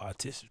fellow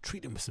artist,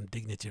 treat them with some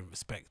dignity and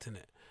respect,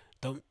 innit?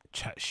 Don't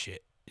chat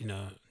shit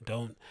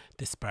don't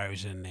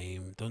disparage their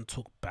name, don't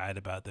talk bad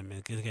about them.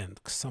 And again,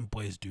 some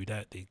boys do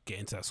that. They get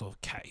into that sort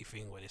of catty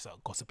thing where they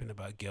start gossiping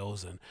about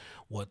girls and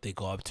what they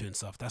go up to and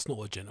stuff. That's not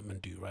what gentlemen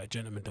do, right?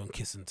 Gentlemen don't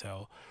kiss and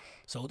tell.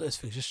 So all those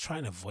things, just try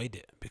and avoid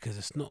it, because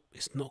it's not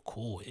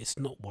cool, it's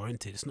not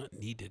warranted, it's not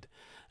needed.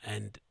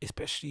 And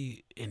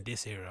especially in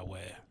this era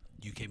where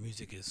UK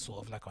music is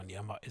sort of like on the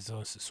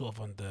sort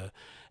of on the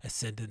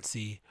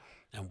ascendancy,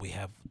 and we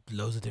have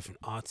loads of different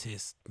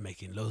artists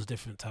making loads of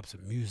different types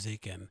of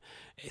music, and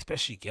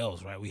especially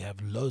girls, right? We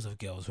have loads of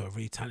girls who are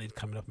really talented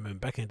coming up. I mean,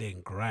 back in the day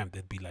in grime,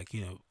 there'd be like,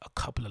 a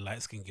couple of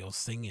light-skinned girls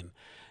singing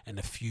and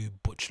a few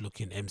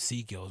butch-looking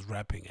MC girls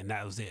rapping, and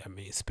that was it. I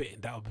mean,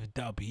 spitting,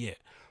 that'll be it.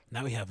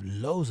 Now we have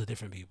loads of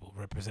different people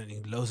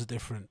representing loads of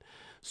different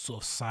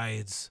sort of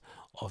sides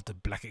of the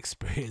black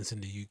experience in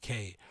the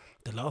UK.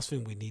 The last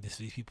thing we need is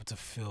for these people to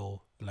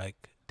feel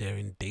like they're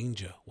in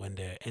danger when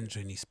they're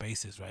entering these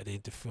spaces, right? They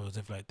need to feel as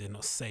if like they're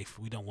not safe.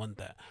 We don't want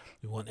that.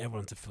 We want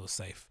everyone to feel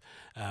safe.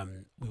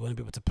 We want to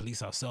be able to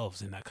police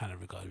ourselves in that kind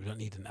of regard. We don't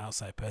need an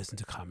outside person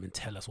to come and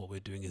tell us what we're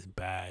doing is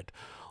bad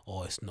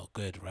or it's not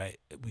good, right?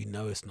 We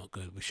know it's not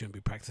good. We shouldn't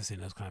be practicing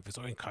those kind of things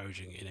or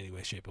encouraging it in any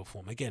way, shape or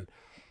form. Again,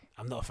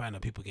 I'm not a fan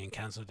of people getting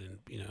cancelled in,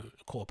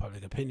 court of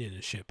public opinion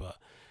and shit, but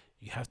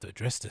you have to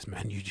address this,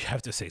 man. You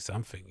have to say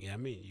something. You know what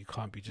I mean? You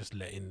can't be just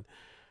letting...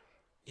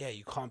 Yeah,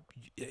 you can't,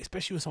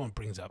 especially when someone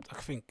brings up,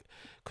 I think,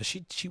 because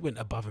she went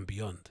above and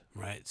beyond,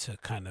 right, to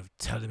kind of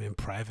tell him in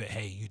private,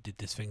 hey, you did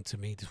this thing to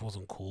me, this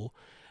wasn't cool,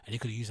 and you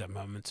could use that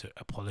moment to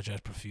apologize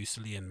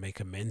profusely and make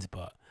amends.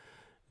 But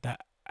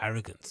that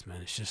arrogance,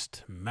 man, it's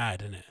just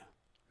mad, isn't it?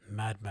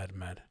 Mad.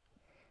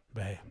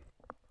 But hey,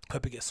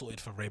 hope it gets sorted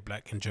for Ray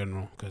Black in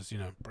general, because,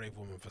 brave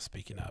woman for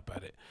speaking out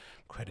about it.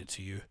 Credit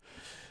to you.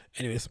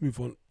 Anyway, let's move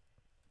on.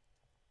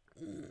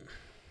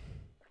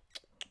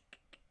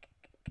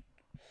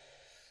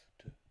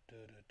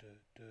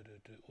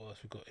 What else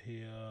we got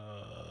here?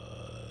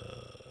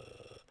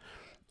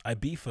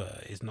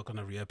 Ibiza is not going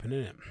to reopen,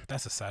 in it.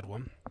 That's a sad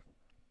one.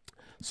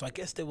 So I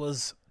guess there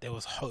was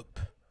hope,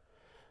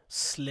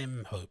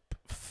 slim hope,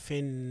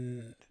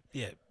 slim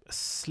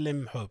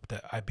hope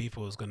that Ibiza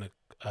was going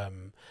to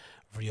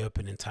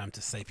reopen in time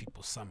to save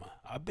people's summer.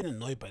 I've been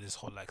annoyed by this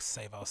whole like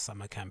save our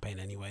summer campaign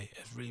anyway.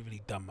 It's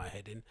really done my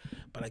head in,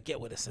 but I get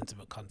where the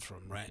sentiment comes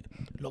from, right?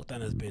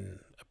 Lockdown has been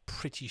a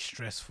pretty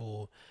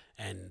stressful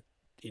and,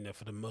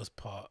 for the most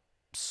part,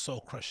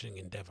 soul-crushing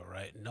endeavor,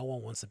 right? No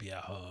one wants to be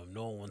at home.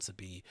 No one wants to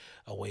be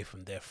away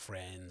from their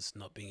friends,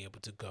 not being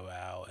able to go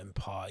out and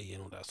party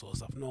and all that sort of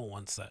stuff. No one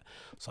wants that.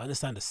 So I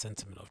understand the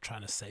sentiment of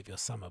trying to save your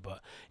summer,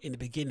 but in the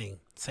beginning,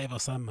 save our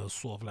summer was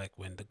sort of like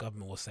when the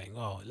government was saying,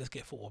 oh, let's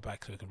get football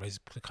back so we can raise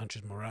the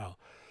country's morale.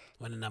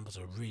 When the numbers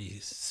are really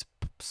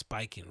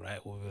spiking, right?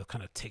 Or we were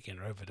kind of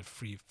taking over the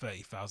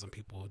 30,000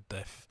 people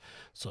death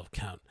sort of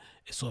count.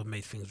 It sort of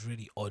made things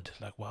really odd.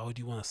 Like, why would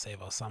you want to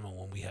save our summer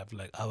when we have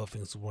like other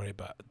things to worry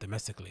about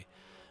domestically?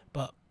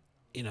 But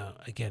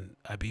again,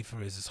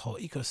 Ibiza is this whole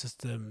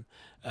ecosystem.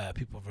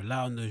 People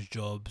rely on those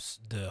jobs.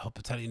 The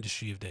hospitality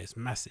industry there is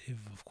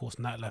massive. Of course,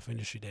 nightlife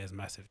industry there is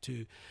massive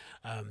too.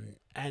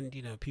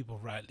 And people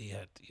rightly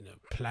had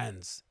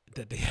plans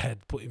that they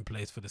had put in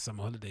place for the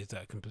summer holidays that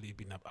have completely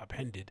been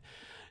upended.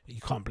 You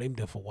can't blame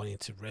them for wanting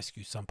to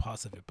rescue some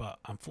parts of it, but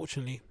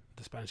unfortunately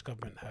the Spanish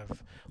government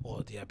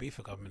or the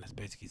Ibiza government has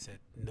basically said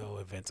no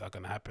events are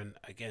going to happen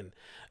again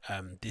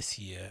this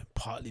year,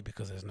 partly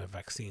because there's no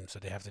vaccine, so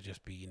they have to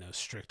just be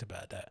strict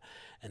about that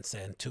and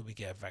say until we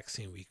get a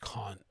vaccine we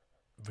can't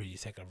really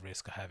take a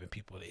risk of having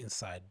people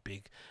inside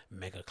big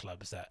mega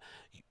clubs that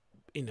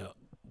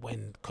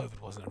when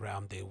COVID wasn't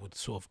around, they would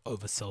sort of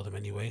oversell them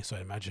anyway. So I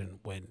imagine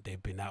when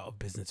they've been out of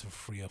business for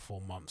 3 or 4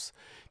 months,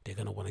 they're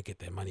going to want to get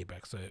their money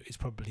back. So it's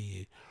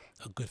probably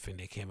a good thing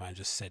they came out and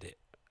just said it.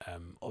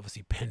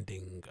 Obviously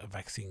pending a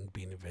vaccine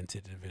being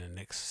invented within the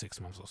next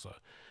 6 months or so.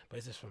 But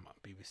it's just from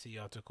a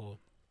BBC article.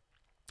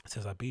 It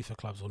says Ibiza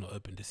clubs will not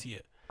open this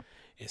year.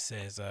 It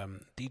says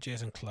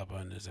DJs and club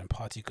owners and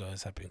party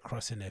goers have been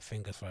crossing their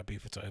fingers for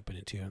Ibiza to open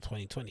in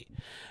 2020.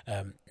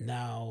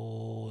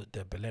 Now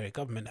the Balearic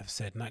government have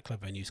said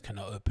nightclub venues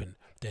cannot open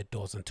their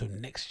doors until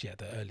next year at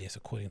the earliest,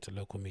 according to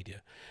local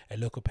media. A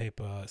local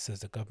paper says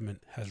the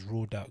government has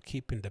ruled out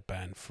keeping the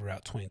ban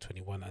throughout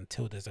 2021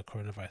 until there's a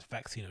coronavirus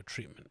vaccine or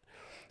treatment.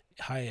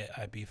 Hi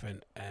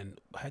Ibiza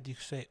and how do you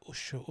say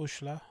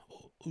Ushala,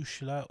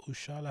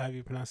 how do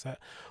you pronounce that?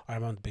 I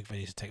among the big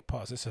venues to take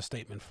part. This is a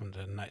statement from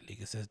the Night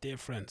League. It says, dear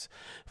friends,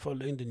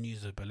 following the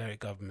news of Balearic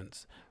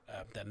governments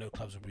that no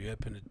clubs will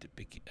reopen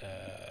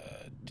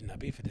in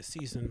Ibiza this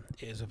season,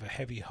 it is with a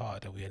heavy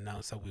heart that we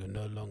announce that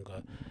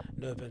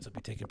no events will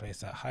be taking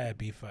place at High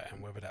Ibiza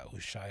and wherever that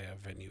Ushuaia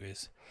venue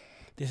is.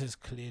 This is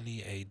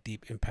clearly a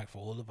deep impact for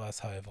all of us.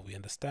 However, we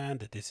understand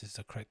that this is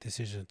the correct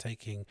decision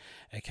taking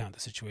account the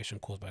situation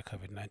caused by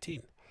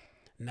COVID-19.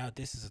 Now,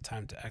 this is a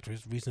time to act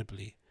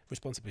responsibly,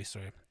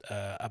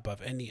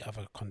 above any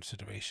other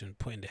consideration,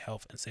 putting the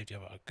health and safety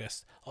of our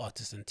guests,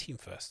 artists and team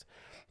first.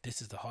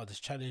 This is the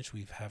hardest challenge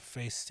we have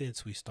faced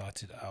since we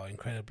started our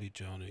incredibly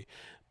journey,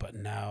 but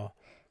now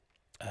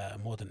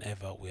more than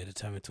ever, we are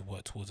determined to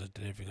work towards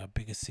delivering our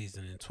biggest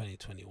season in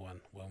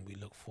 2021 when we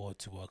look forward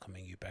to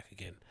welcoming you back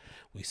again.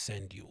 We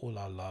send you all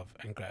our love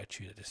and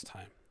gratitude at this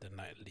time. The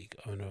Night League,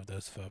 owner of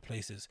those fur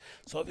places.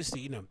 So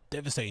obviously,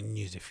 devastating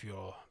news if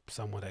you're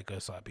someone that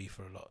goes to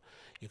Ibiza a lot.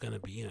 You're going to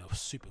be,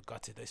 super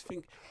gutted. I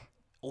think,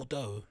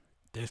 although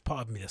there's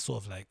part of me that's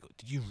sort of like,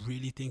 did you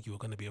really think you were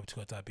going to be able to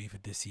go to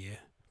Ibiza this year,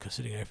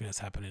 considering everything that's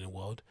happened in the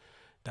world?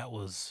 That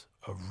was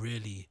a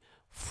really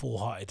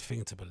full-hearted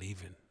thing to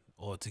believe in,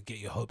 or to get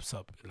your hopes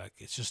up. Like,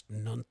 it's just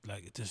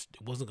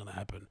it wasn't going to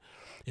happen,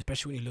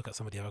 especially when you look at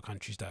some of the other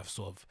countries that have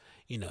sort of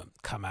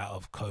come out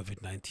of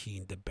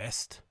COVID-19 the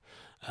best.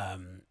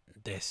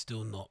 They're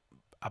still not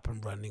up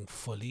and running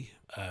fully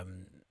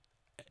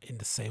in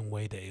the same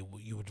way that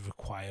you would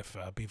require for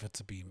Ibiza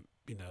to be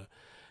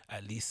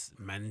at least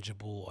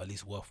manageable, or at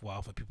least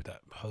worthwhile for people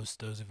that host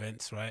those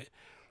events, right?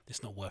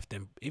 It's not worth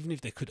them. Even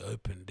if they could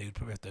open, they would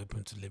probably have to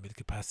open to limited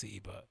capacity.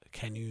 But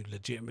can you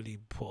legitimately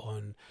put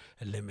on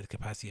a limited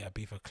capacity at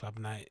Ibiza club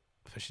night,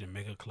 especially in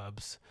mega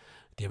clubs?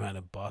 The amount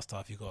of bar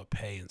staff you got to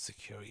pay and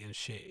security and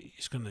shit,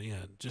 it's gonna,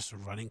 just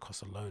running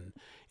costs alone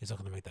is not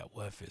gonna make that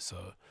worth it.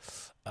 So,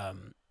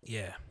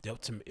 yeah,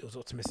 it was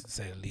optimistic to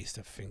say the least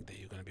to think that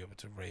you're gonna be able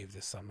to rave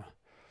this summer.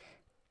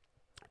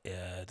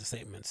 The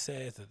statement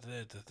says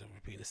the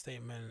repeating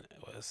statement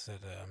was said.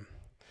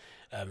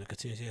 It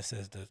continues here,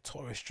 says the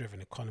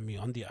tourist-driven economy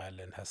on the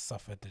island has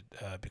suffered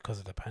because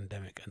of the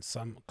pandemic, and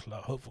some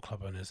hopeful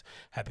club owners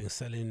have been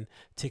selling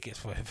tickets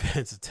for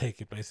events to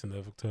take place in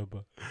October.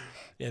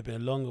 It had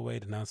been a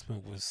long-awaited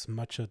announcement, with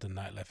much of the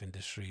nightlife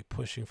industry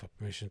pushing for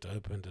permission to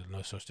open the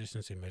no social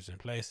distancing measures in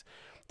place.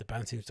 The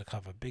ban seems to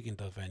cover big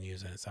indoor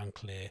venues, and it's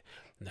unclear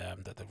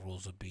that the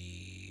rules will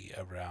be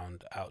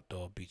around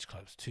outdoor beach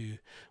clubs too.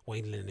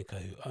 Wayne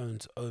Lineker, who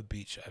owns O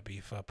Beach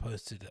Ibiza,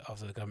 posted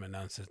after the government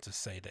announced to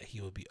say that he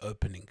will be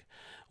opening.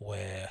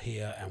 We're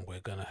here and we're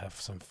gonna have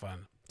some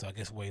fun. So I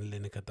guess Wayne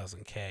Lineker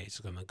doesn't care. He's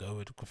gonna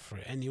go for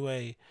it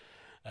anyway.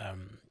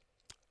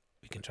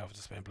 We can travel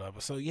to Spain, blah blah.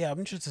 So yeah, I'm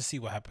interested to see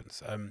what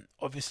happens.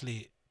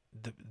 Obviously,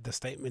 the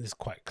statement is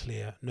quite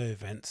clear: no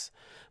events.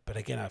 But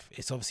again,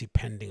 it's obviously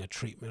pending a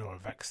treatment or a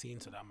vaccine,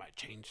 so that might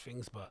change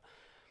things. But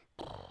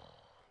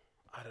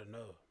I don't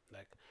know.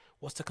 Like,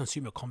 what's the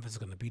consumer confidence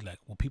going to be like?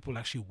 Will people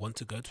actually want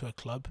to go to a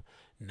club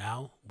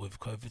now with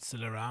COVID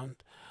still around?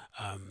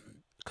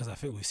 Because I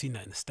think we've seen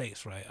that in the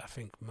States, right? I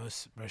think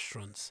most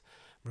restaurants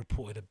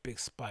reported a big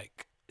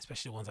spike,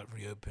 especially the ones that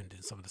reopened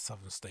in some of the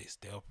southern states.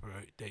 They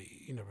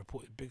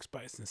reported big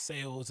spikes in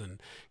sales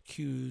and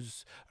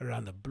queues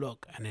around the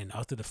block. And then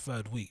after the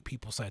third week,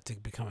 people started to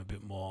become a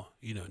bit more,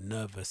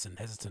 nervous and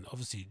hesitant,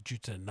 obviously due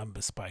to the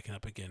numbers spiking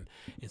up again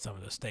in some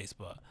of those states.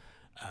 But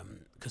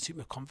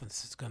consumer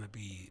confidence is going to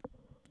be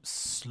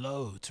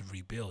slow to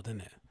rebuild,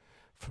 isn't it?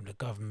 From the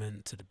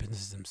government to the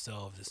businesses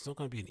themselves. It's not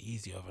going to be an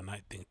easy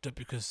overnight thing. Just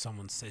because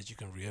someone says you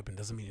can reopen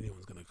doesn't mean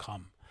anyone's going to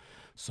come.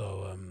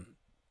 So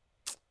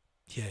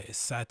yeah, it's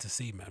sad to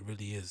see, man. It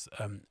really is.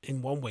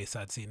 In one way,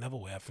 sad to see. Another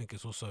way, I think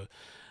it's also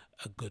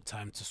a good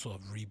time to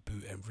sort of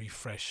reboot and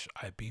refresh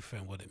Ibiza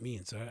and what it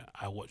means. Right?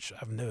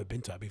 I've never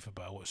been to Ibiza,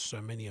 but I watched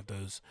so many of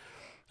those.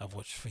 I've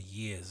watched for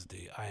years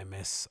the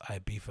IMS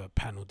Ibiza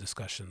panel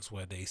discussions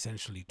where they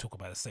essentially talk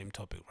about the same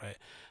topic, right?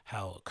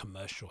 How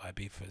commercial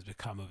Ibiza has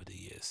become over the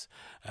years.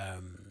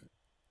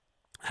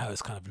 How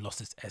it's kind of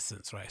lost its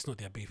essence, right? It's not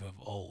the Ibiza of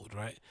old,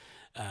 right?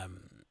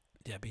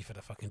 The Ibiza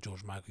that fucking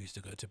George Michael used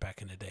to go to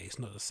back in the day. It's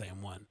not the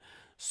same one.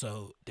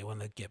 So they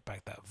want to get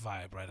back that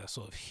vibe, right? That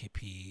sort of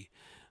hippie,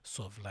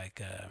 sort of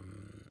like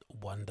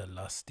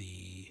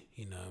wanderlusty,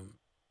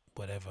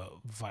 whatever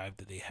vibe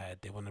that they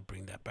had. They want to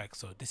bring that back.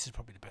 So this is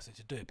probably the best way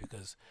to do it,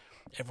 because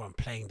everyone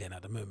playing then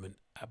at the moment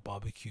at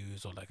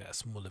barbecues or like at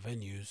smaller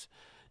venues,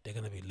 they're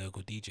going to be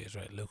local DJs,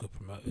 right? Local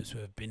promoters who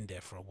have been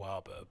there for a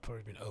while but have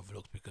probably been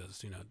overlooked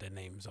because, their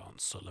names aren't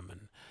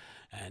Solomon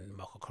and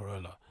Marco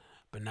Corolla.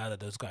 But now that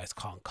those guys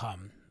can't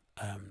come,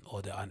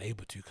 or they're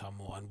unable to come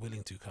or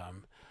unwilling to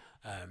come,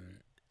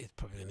 it's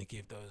probably going to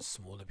give those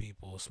smaller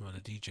people, smaller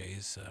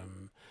DJs,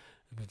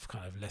 with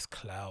kind of less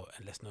clout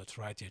and less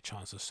notoriety, a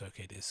chance to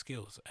showcase their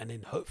skills. And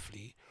then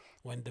hopefully,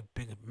 when the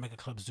big mega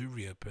clubs do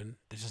reopen,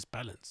 there's just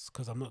balance.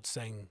 Because I'm not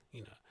saying,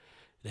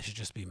 there should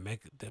just be I'm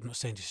not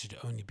saying there should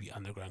only be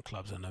underground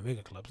clubs and no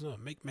mega clubs. No,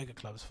 make mega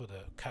clubs for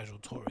the casual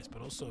tourists,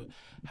 but also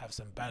have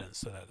some balance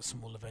so that the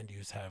smaller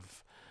venues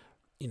have,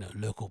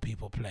 local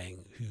people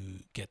playing who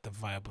get the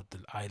vibe of the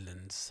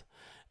islands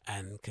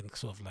and can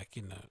sort of like,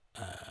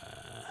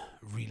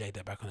 relay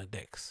that back on the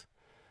decks.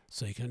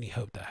 So you can only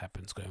hope that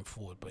happens going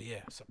forward. But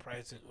yeah,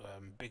 surprising,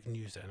 big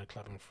news there in the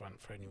clubbing front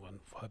for anyone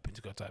hoping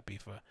to go to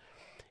Ibiza.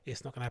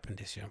 It's not going to happen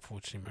this year,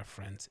 unfortunately, my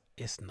friends.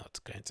 It's not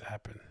going to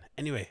happen.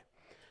 Anyway,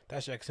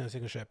 that's your Agostinho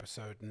Zinga Show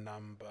episode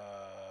number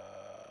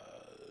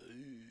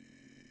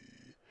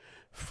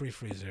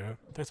 330.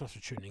 Thanks so much for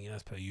tuning in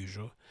as per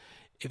usual.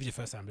 If it's your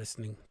first time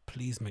listening,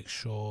 please make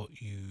sure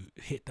you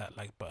hit that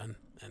like button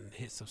and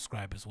hit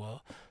subscribe as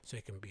well, so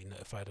you can be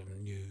notified of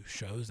new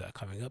shows that are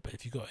coming up. And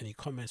if you've got any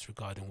comments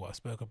regarding what I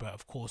spoke about,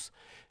 of course,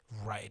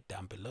 write it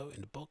down below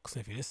in the box.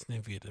 And if you're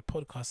listening via the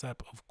podcast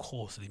app, of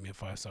course, leave me a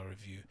 5-star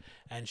review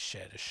and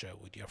share the show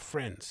with your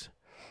friends.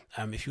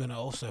 If you want to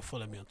also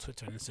follow me on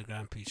Twitter and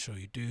Instagram, please sure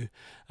you do.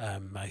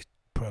 My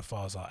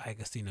profiles are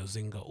Agostinho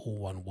Zinga, all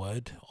one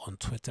word, on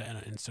Twitter and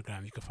on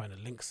Instagram. You can find the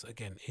links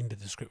again in the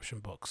description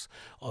box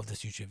of this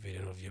YouTube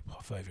video of your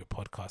favorite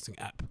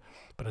podcasting app.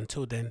 But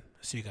until then,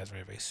 see you guys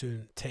very, very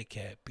soon. Take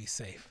care. Be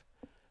safe.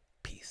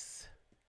 Peace.